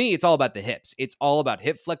 So to me, it's all about the hips. It's all about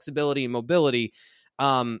hip flexibility and mobility.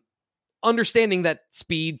 Understanding that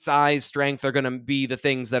speed, size, strength are going to be the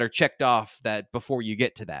things that are checked off that before you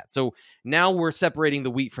get to that. So now we're separating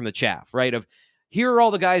the wheat from the chaff, right? Of here are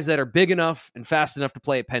all the guys that are big enough and fast enough to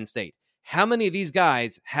play at Penn State. How many of these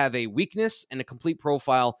guys have a weakness and a complete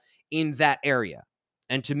profile in that area?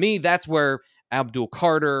 And to me, that's where Abdul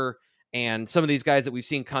Carter and some of these guys that we've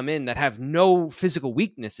seen come in that have no physical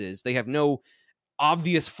weaknesses. They have no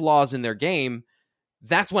obvious flaws in their game,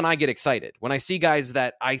 that's when I get excited. When I see guys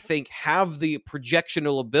that I think have the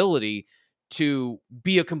projectional ability to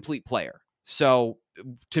be a complete player. So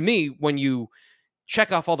to me, when you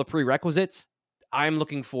check off all the prerequisites, I'm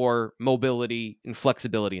looking for mobility and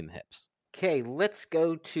flexibility in the hips. Okay, let's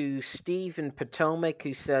go to Steve in Potomac,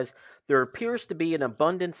 who says, there appears to be an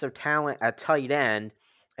abundance of talent at tight end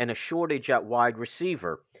and a shortage at wide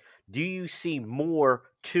receiver. Do you see more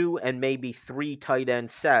 2 and maybe 3 tight end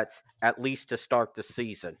sets, at least to start the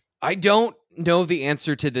season? I don't know the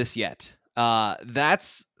answer to this yet.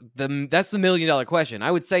 That's the $1 million question.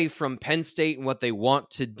 I would say from Penn State and what they want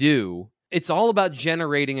to do, it's all about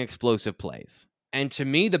generating explosive plays. And to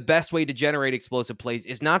me, the best way to generate explosive plays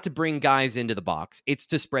is not to bring guys into the box. It's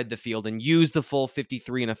to spread the field and use the full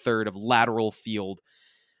 53 1/3 of lateral field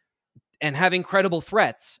and have incredible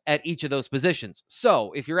threats at each of those positions.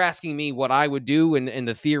 So if you're asking me what I would do in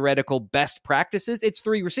the theoretical best practices, it's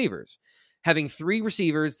 3 receivers. Having 3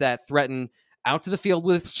 receivers that threaten out to the field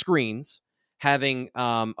with screens, having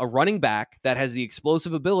a running back that has the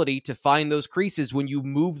explosive ability to find those creases when you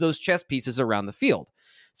move those chess pieces around the field.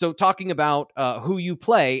 So talking about who you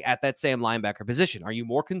play at that same linebacker position, are you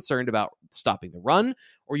more concerned about stopping the run,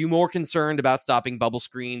 or are you more concerned about stopping bubble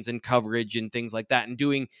screens and coverage and things like that and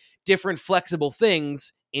doing different flexible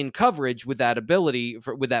things in coverage with that ability,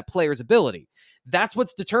 with that player's ability? That's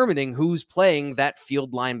what's determining who's playing that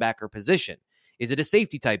field linebacker position. Is it a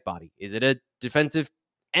safety type body? Is it a defensive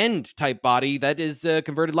end type body that is a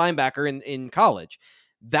converted linebacker in college?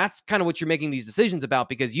 That's kind of what you're making these decisions about,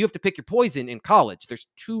 because you have to pick your poison in college. There's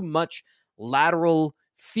too much lateral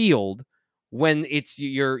field when it's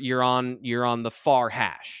you're on the far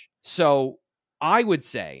hash. So I would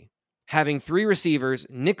say having 3 receivers,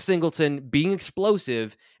 Nick Singleton being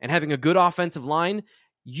explosive and having a good offensive line,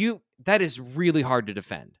 that is really hard to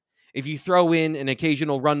defend. If you throw in an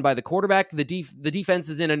occasional run by the quarterback, the defense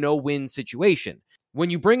is in a no-win situation. When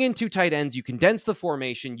you bring in 2 tight ends, you condense the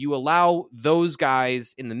formation, you allow those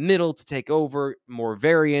guys in the middle to take over, more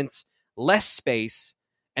variance, less space,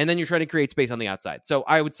 and then you're trying to create space on the outside. So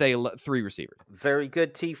I would say 3 receivers. Very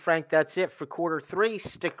good, T. Frank. That's it for quarter 3.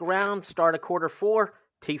 Stick around, start at quarter 4.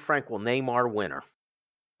 T. Frank will name our winner.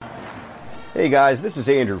 Hey guys, this is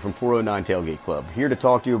Andrew from 409 Tailgate Club, here to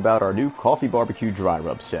talk to you about our new coffee barbecue dry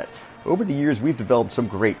rub set. Over the years, we've developed some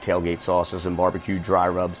great tailgate sauces and barbecue dry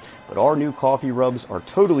rubs, but our new coffee rubs are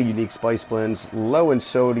totally unique spice blends, low in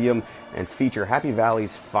sodium, and feature Happy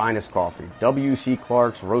Valley's finest coffee, W.C.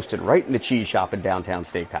 Clark's, roasted right in the cheese shop in downtown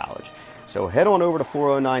State College. So head on over to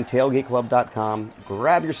 409tailgateclub.com,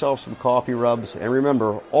 grab yourself some coffee rubs, and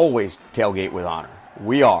remember, always tailgate with honor.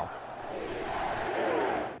 We are.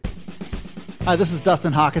 Hi, this is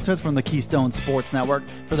Dustin Hawkinsmith from the Keystone Sports Network.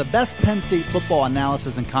 For the best Penn State football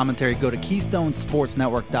analysis and commentary, go to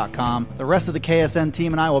KeystoneSportsNetwork.com. The rest of the KSN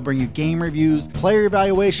team and I will bring you game reviews, player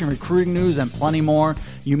evaluation, recruiting news, and plenty more.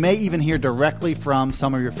 You may even hear directly from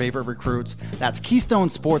some of your favorite recruits. That's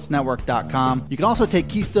KeystoneSportsNetwork.com. You can also take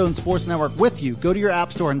Keystone Sports Network with you. Go to your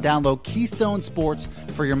app store and download Keystone Sports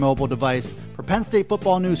for your mobile device. For Penn State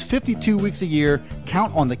football news 52 weeks a year,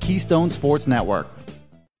 count on the Keystone Sports Network.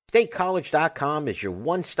 StateCollege.com is your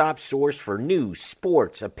one-stop source for news,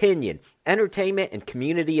 sports, opinion, entertainment, and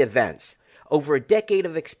community events. Over a decade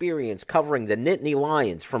of experience covering the Nittany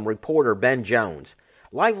Lions from reporter Ben Jones.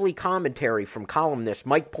 Lively commentary from columnist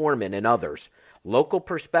Mike Poorman and others. Local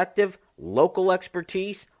perspective, local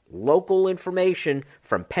expertise, local information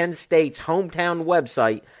from Penn State's hometown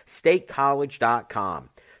website, StateCollege.com.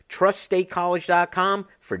 Trust StateCollege.com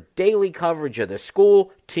for daily coverage of the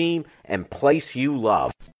school, team, and place you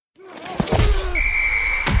love.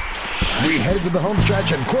 We head to the home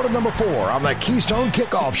stretch in quarter number 4 on the Keystone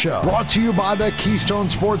Kickoff Show. Brought to you by the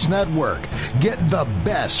Keystone Sports Network. Get the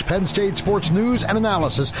best Penn State sports news and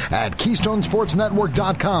analysis at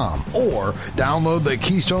KeystoneSportsNetwork.com or download the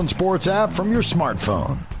Keystone Sports app from your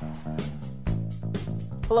smartphone.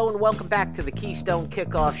 Hello and welcome back to the Keystone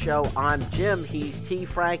Kickoff Show. I'm Jim, he's T.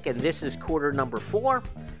 Frank, and this is quarter number 4.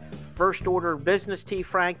 First order of business, T.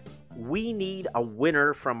 Frank, we need a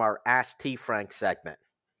winner from our Ask T. Frank segment.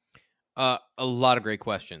 A lot of great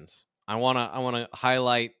questions. I wanna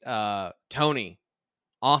highlight Tony.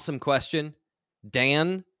 Awesome question.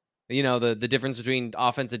 Dan, the difference between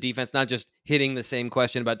offense and defense, not just hitting the same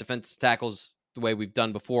question about defensive tackles the way we've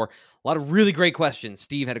done before. A lot of really great questions.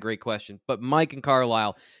 Steve had a great question, but Mike and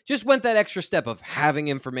Carlisle just went that extra step of having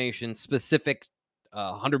information specific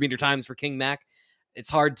 100-meter times for King Mac. It's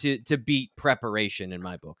hard to beat preparation in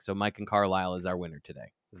my book. So Mike and Carlisle is our winner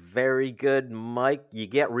today. Very good, Mike. You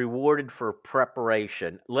get rewarded for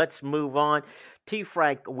preparation. Let's move on. T.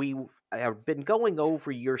 Frank, we I've been going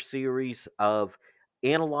over your series of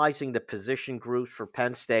analyzing the position groups for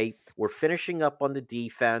Penn State. We're finishing up on the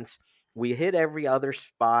defense. We hit every other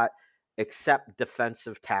spot except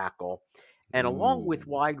defensive tackle. And along with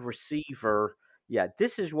Ooh. wide receiver, yeah,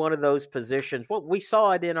 this is one of those positions. Well, we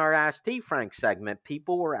saw it in our Ask T Frank segment.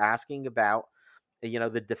 People were asking about,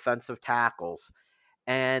 the defensive tackles.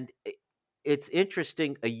 And it's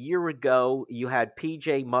interesting. A year ago, you had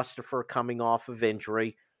PJ Mustipher coming off of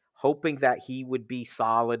injury, hoping that he would be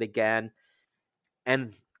solid again.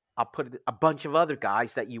 And I'll put a bunch of other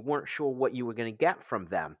guys that you weren't sure what you were going to get from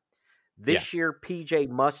them. Yeah. This year, PJ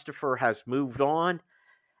Mustipher has moved on,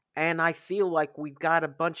 and I feel like we've got a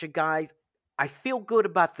bunch of guys. I feel good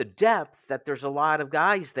about the depth, that there's a lot of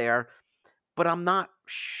guys there, but I'm not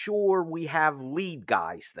sure we have lead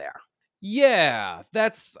guys there. Yeah,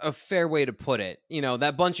 that's a fair way to put it.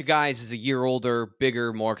 That bunch of guys is a year older,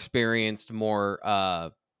 bigger, more experienced,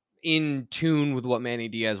 more in tune with what Manny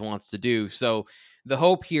Diaz wants to do. So the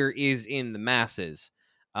hope here is in the masses.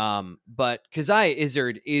 But Keziah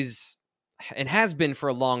Izzard is, and has been for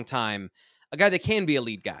a long time, a guy that can be a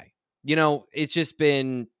lead guy. It's just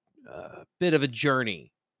been a bit of a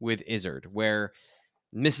journey with Izzard, where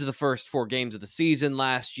misses the first 4 games of the season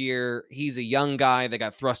last year. He's a young guy that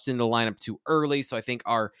got thrust into the lineup too early, so I think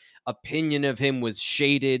our opinion of him was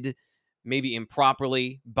shaded maybe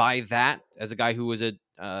improperly by that, as a guy who was a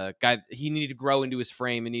guy, he needed to grow into his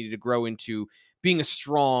frame and needed to grow into being a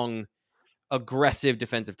strong, aggressive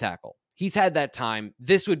defensive tackle. He's had that time.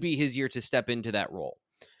 This would be his year to step into that role.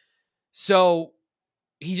 So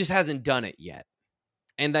he just hasn't done it yet.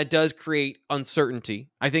 And that does create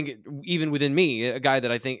uncertainty. I think even within me, a guy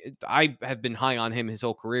that I think I have been high on him his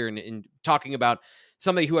whole career, and talking about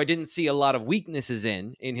somebody who I didn't see a lot of weaknesses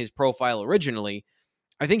in his profile originally,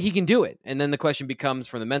 I think he can do it. And then the question becomes,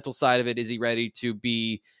 from the mental side of it, is he ready to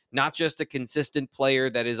be not just a consistent player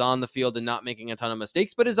that is on the field and not making a ton of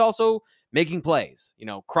mistakes, but is also making plays,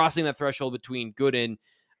 crossing that threshold between good and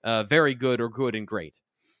very good, or good and great.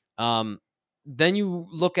 Then you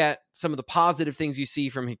look at some of the positive things you see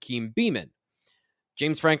from Hakeem Beamon.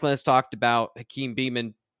 James Franklin has talked about Hakeem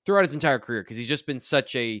Beamon throughout his entire career because he's just been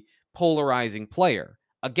such a polarizing player.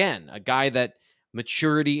 Again, a guy that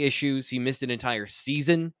maturity issues. He missed an entire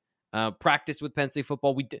season, practice with Penn State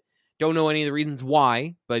football. We don't know any of the reasons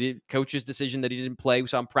why, but coach's decision that he didn't play. We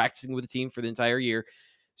saw him practicing with the team for the entire year.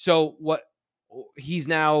 So what he's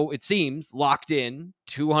now, it seems, locked in,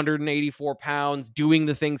 284 pounds, doing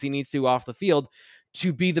the things he needs to off the field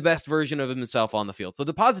to be the best version of himself on the field. So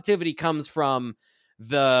the positivity comes from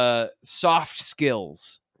the soft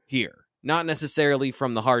skills here, not necessarily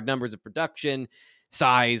from the hard numbers of production,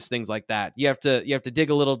 size, things like that. You have to dig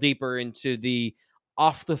a little deeper into the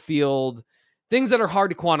off the field things that are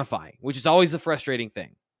hard to quantify, which is always a frustrating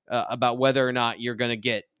thing about whether or not you're going to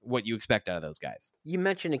get what you expect out of those guys. You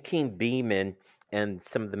mentioned Hakeem Beamon and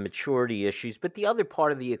some of the maturity issues, but the other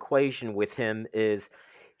part of the equation with him is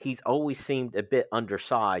he's always seemed a bit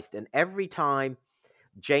undersized. And every time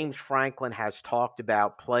James Franklin has talked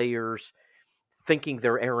about players thinking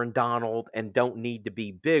they're Aaron Donald and don't need to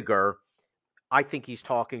be bigger, I think he's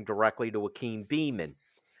talking directly to Hakeem Beamon.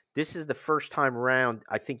 This is the first time around,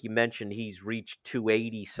 I think you mentioned he's reached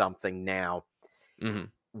 280 something now. Mm-hmm.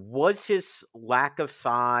 Was his lack of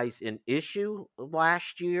size an issue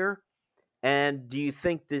last year? And do you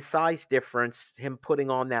think the size difference, him putting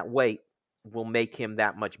on that weight, will make him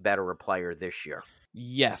that much better a player this year?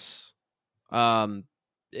 Yes.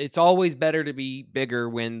 It's always better to be bigger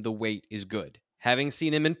when the weight is good. Having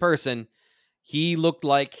seen him in person, he looked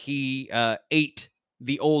like he ate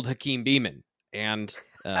the old Hakeem Beamon, and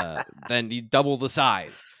then he doubled the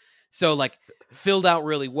size. So, filled out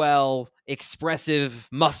really well, expressive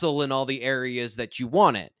muscle in all the areas that you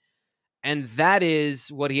want it. And that is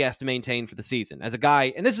what he has to maintain for the season. As a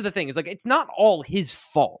guy, and this is the thing, is it's not all his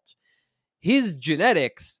fault. His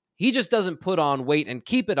genetics, he just doesn't put on weight and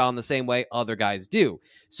keep it on the same way other guys do.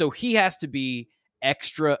 So he has to be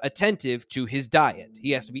extra attentive to his diet.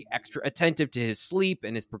 He has to be extra attentive to his sleep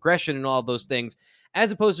and his progression and all of those things,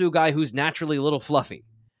 as opposed to a guy who's naturally a little fluffy,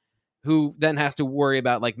 who then has to worry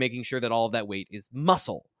about making sure that all of that weight is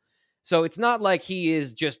muscle. So it's not like he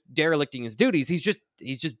is just derelicting his duties. He's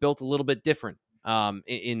just built a little bit different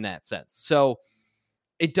in that sense. So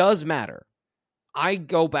it does matter. I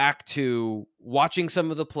go back to watching some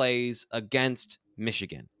of the plays against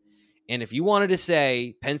Michigan. And if you wanted to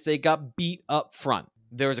say Penn State got beat up front,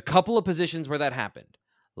 there was a couple of positions where that happened.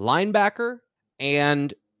 Linebacker,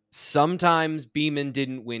 and sometimes Beamon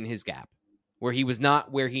didn't win his gap, where he was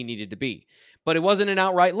not where he needed to be. But it wasn't an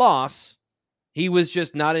outright loss. He was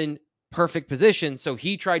just not in perfect position. So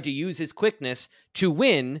he tried to use his quickness to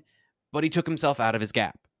win, but he took himself out of his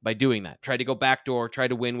gap by doing that. Tried to go backdoor, tried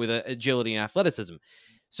to win with agility and athleticism.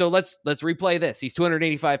 So let's replay this. He's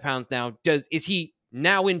 285 pounds now. Is he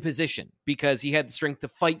now in position because he had the strength to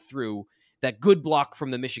fight through that good block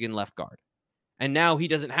from the Michigan left guard? And now he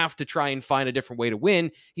doesn't have to try and find a different way to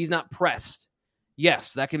win. He's not pressed.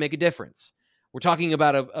 Yes, that can make a difference. We're talking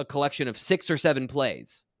about a collection of 6 or 7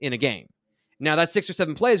 plays in a game. Now, that 6 or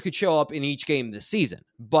 7 plays could show up in each game this season,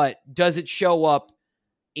 but does it show up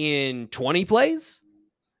in 20 plays?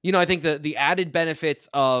 I think the added benefits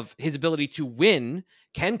of his ability to win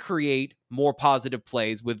can create more positive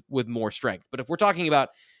plays with more strength. But if we're talking about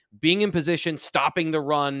being in position, stopping the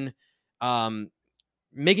run,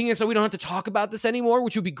 making it so we don't have to talk about this anymore,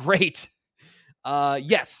 which would be great.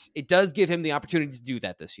 Yes, it does give him the opportunity to do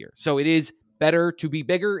that this year. So it is better to be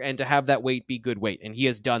bigger and to have that weight be good weight. And he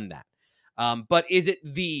has done that. But is it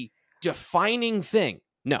the defining thing?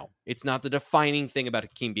 No, it's not the defining thing about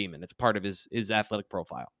Hakeem Beamon. It's part of his athletic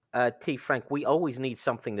profile. T. Frank, we always need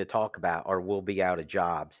something to talk about or we'll be out of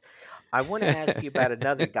jobs. I want to ask you about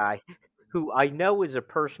another guy who I know is a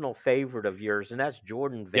personal favorite of yours, and that's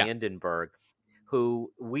Jordan Vandenberg,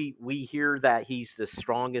 who we hear that he's the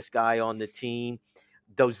strongest guy on the team.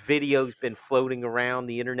 Those videos been floating around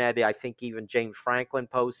the internet. I think even James Franklin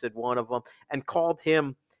posted one of them and called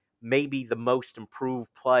him maybe the most improved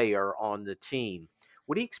player on the team.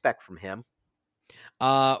 What do you expect from him?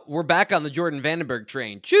 We're back on the Jordan Vandenberg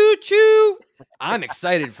train. Choo choo! I'm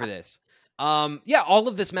excited for this. All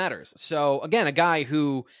of this matters. So again, a guy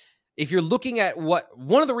who, if you're looking at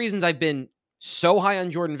one of the reasons I've been so high on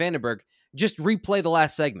Jordan Vandenberg, just replay the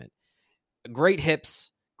last segment. Great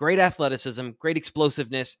hips, great athleticism, great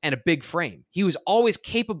explosiveness, and a big frame. He was always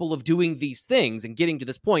capable of doing these things and getting to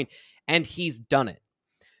this point, and he's done it.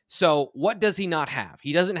 So what does he not have?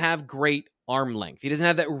 He doesn't have great arm length. He doesn't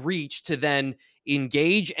have that reach to then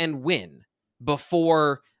engage and win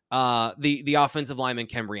before the offensive lineman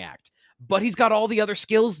can react. But he's got all the other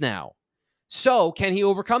skills now. So can he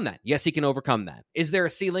overcome that? Yes, he can overcome that. Is there a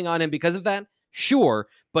ceiling on him because of that? Sure,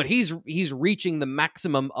 but he's reaching the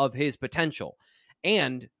maximum of his potential.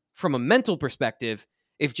 And from a mental perspective,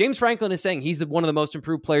 if James Franklin is saying he's one of the most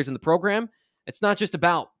improved players in the program, it's not just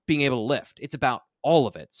about being able to lift. It's about all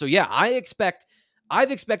of it. So yeah, I've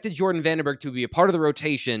expected Jordan Vandenberg to be a part of the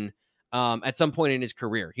rotation at some point in his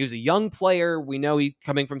career. He was a young player. We know he's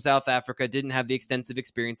coming from South Africa, didn't have the extensive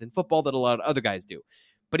experience in football that a lot of other guys do.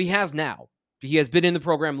 But he has now. He has been in the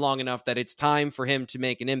program long enough that it's time for him to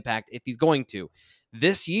make an impact if he's going to.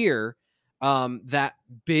 This year, that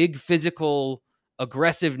big physical,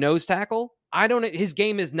 aggressive nose tackle, his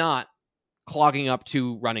game is not clogging up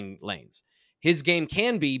 2 running lanes. His game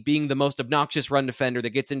can be being the most obnoxious run defender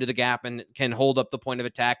that gets into the gap and can hold up the point of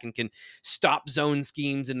attack and can stop zone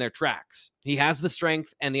schemes in their tracks. He has the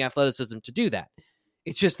strength and the athleticism to do that.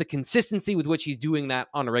 It's just the consistency with which he's doing that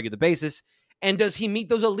on a regular basis. And does he meet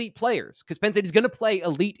those elite players? Because Penn State is going to play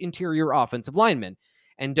elite interior offensive linemen.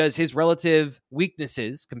 And does his relative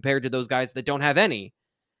weaknesses compared to those guys that don't have any,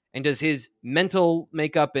 and does his mental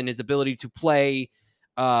makeup and his ability to play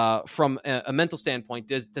from a mental standpoint,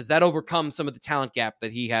 does that overcome some of the talent gap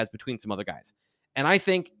that he has between some other guys? And I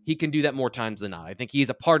think he can do that more times than not. I think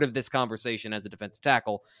he's a part of this conversation as a defensive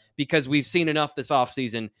tackle because we've seen enough this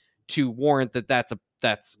offseason to warrant that's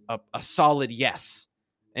a solid yes.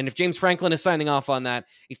 And if James Franklin is signing off on that,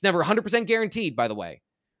 it's never 100% guaranteed, by the way.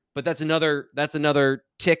 But that's another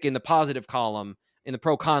tick in the positive column in the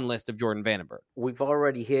pro-con list of Jordan Vandenberg. We've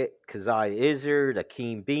already hit Keziah Izzard,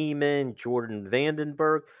 Hakeem Beamon, Jordan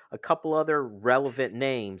Vandenberg, a couple other relevant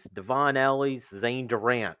names, Devon Ellis, Zane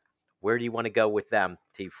Durant. Where do you want to go with them,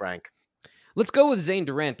 T. Frank? Let's go with Zane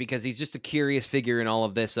Durant because he's just a curious figure in all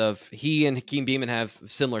of this. Of he and Hakeem Beamon have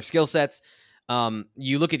similar skill sets.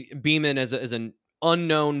 You look at Beamon as an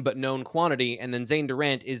unknown but known quantity, and then Zane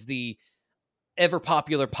Durant is the ever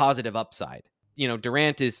popular positive upside.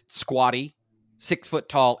 Durant is squatty, 6 foot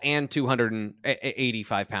tall, and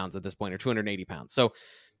 285 pounds at this point, or 280 pounds. So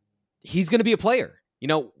he's going to be a player.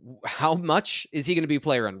 How much is he going to be a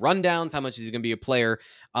player on rundowns? How much is he going to be a player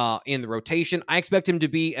in the rotation? I expect him to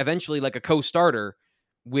be eventually like a co-starter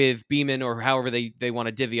with Beamon, or however they want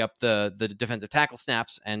to divvy up the defensive tackle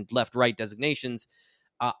snaps and left-right designations.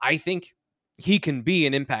 I think he can be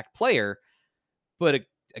an impact player, but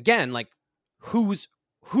again, like who's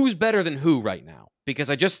better than who right now?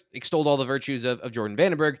 Because I just extolled all the virtues of Jordan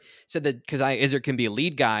Vandenberg, said that Keziah Izzard can be a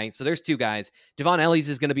lead guy. So there's 2 guys. Devon Ellis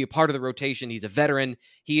is going to be a part of the rotation. He's a veteran.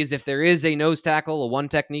 He is, if there is a nose tackle, a one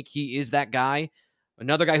technique, he is that guy.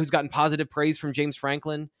 Another guy who's gotten positive praise from James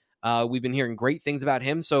Franklin We've been hearing great things about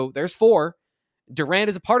him. So there's 4. Durant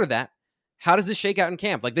is a part of that. How does this shake out in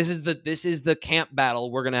camp? Like, this is the camp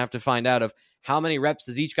battle we're going to have to find out of how many reps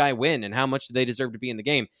does each guy win and how much do they deserve to be in the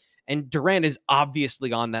game. And Durant is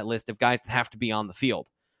obviously on that list of guys that have to be on the field.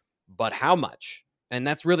 But how much? And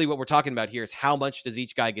that's really what we're talking about here, is how much does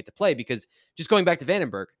each guy get to play? Because just going back to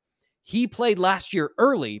Vandenberg, he played last year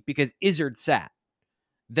early because Izzard sat.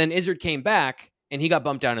 Then Izzard came back and he got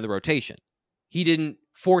bumped down in the rotation. He didn't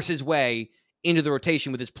force his way into the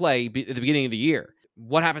rotation with his play at the beginning of the year.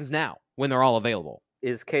 What happens now when they're all available?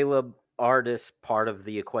 Is Caleb Artis part of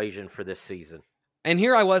the equation for this season? And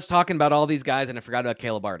here I was talking about all these guys, and I forgot about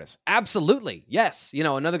Caleb Artis. Absolutely. Yes.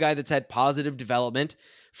 Another guy that's had positive development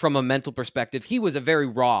from a mental perspective. He was a very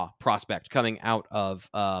raw prospect coming out of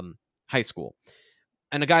high school.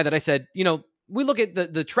 And a guy that I said, we look at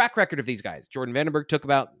the track record of these guys. Jordan Vandenberg took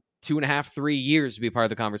about 2.5, 3 years to be part of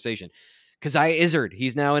the conversation. Keziah Izzard,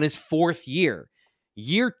 he's now in his 4th year.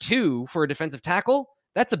 Year 2 for a defensive tackle,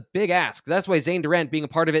 that's a big ask. That's why Zane Durant being a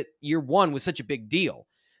part of it year 1 was such a big deal.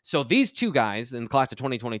 So these 2 guys in the class of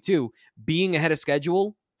 2022 being ahead of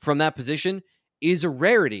schedule from that position is a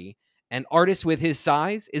rarity. And Artis with his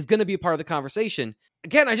size is going to be a part of the conversation.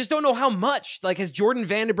 Again, I just don't know how much. Like, has Jordan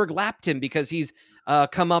Vandenberg lapped him because he's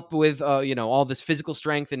come up with all this physical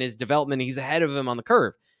strength and his development? He's ahead of him on the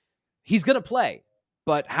curve. He's going to play.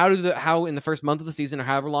 But how in the first month of the season or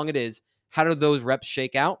however long it is, how do those reps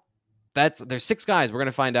shake out? There's 6 guys. We're going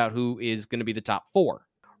to find out who is going to be the top 4.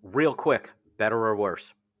 Real quick, better or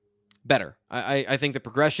worse? Better. I think the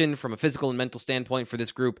progression from a physical and mental standpoint for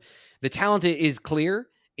this group, the talent is clear.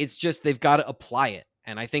 It's just they've got to apply it.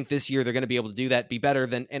 And I think this year they're going to be able to do that, be better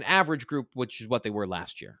than an average group, which is what they were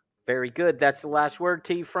last year. Very good. That's the last word,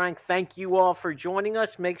 T. Frank. Thank you all for joining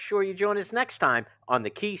us. Make sure you join us next time on the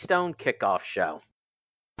Keystone Kickoff Show.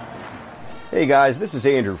 Hey guys, this is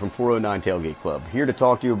Andrew from 409 Tailgate Club, here to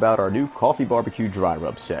talk to you about our new Coffee Barbecue Dry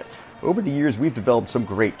Rub set. Over the years, we've developed some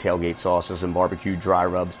great tailgate sauces and barbecue dry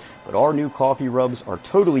rubs, but our new coffee rubs are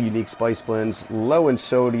totally unique spice blends, low in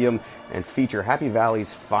sodium, and feature Happy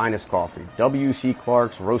Valley's finest coffee, W.C.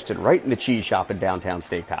 Clark's, roasted right in the cheese shop in downtown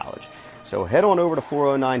State College. So head on over to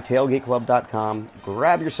 409tailgateclub.com,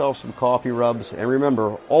 grab yourself some coffee rubs, and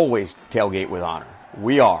remember, always tailgate with honor.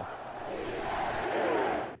 We are.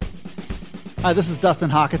 Hi, this is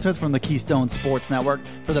Dustin Hawkinsmith from the Keystone Sports Network.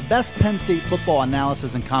 For the best Penn State football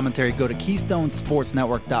analysis and commentary, go to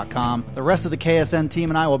KeystoneSportsNetwork.com. The rest of the KSN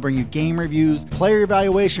team and I will bring you game reviews, player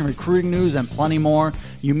evaluation, recruiting news, and plenty more.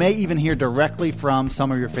 You may even hear directly from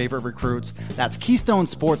some of your favorite recruits. That's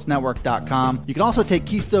KeystoneSportsNetwork.com. You can also take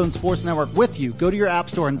Keystone Sports Network with you. Go to your app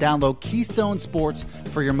store and download Keystone Sports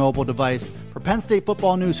for your mobile device. For Penn State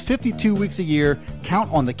football news 52 weeks a year,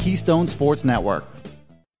 count on the Keystone Sports Network.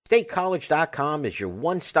 StateCollege.com is your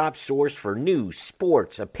one-stop source for news,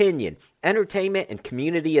 sports, opinion, entertainment, and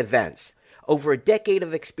community events. Over a decade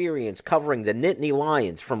of experience covering the Nittany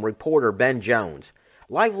Lions from reporter Ben Jones.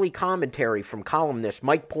 Lively commentary from columnist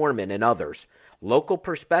Mike Poorman and others. Local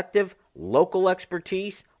perspective, local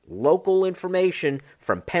expertise, local information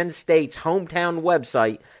from Penn State's hometown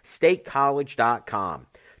website, StateCollege.com.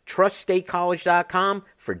 Trust StateCollege.com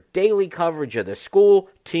for daily coverage of the school,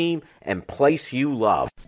 team, and place you love.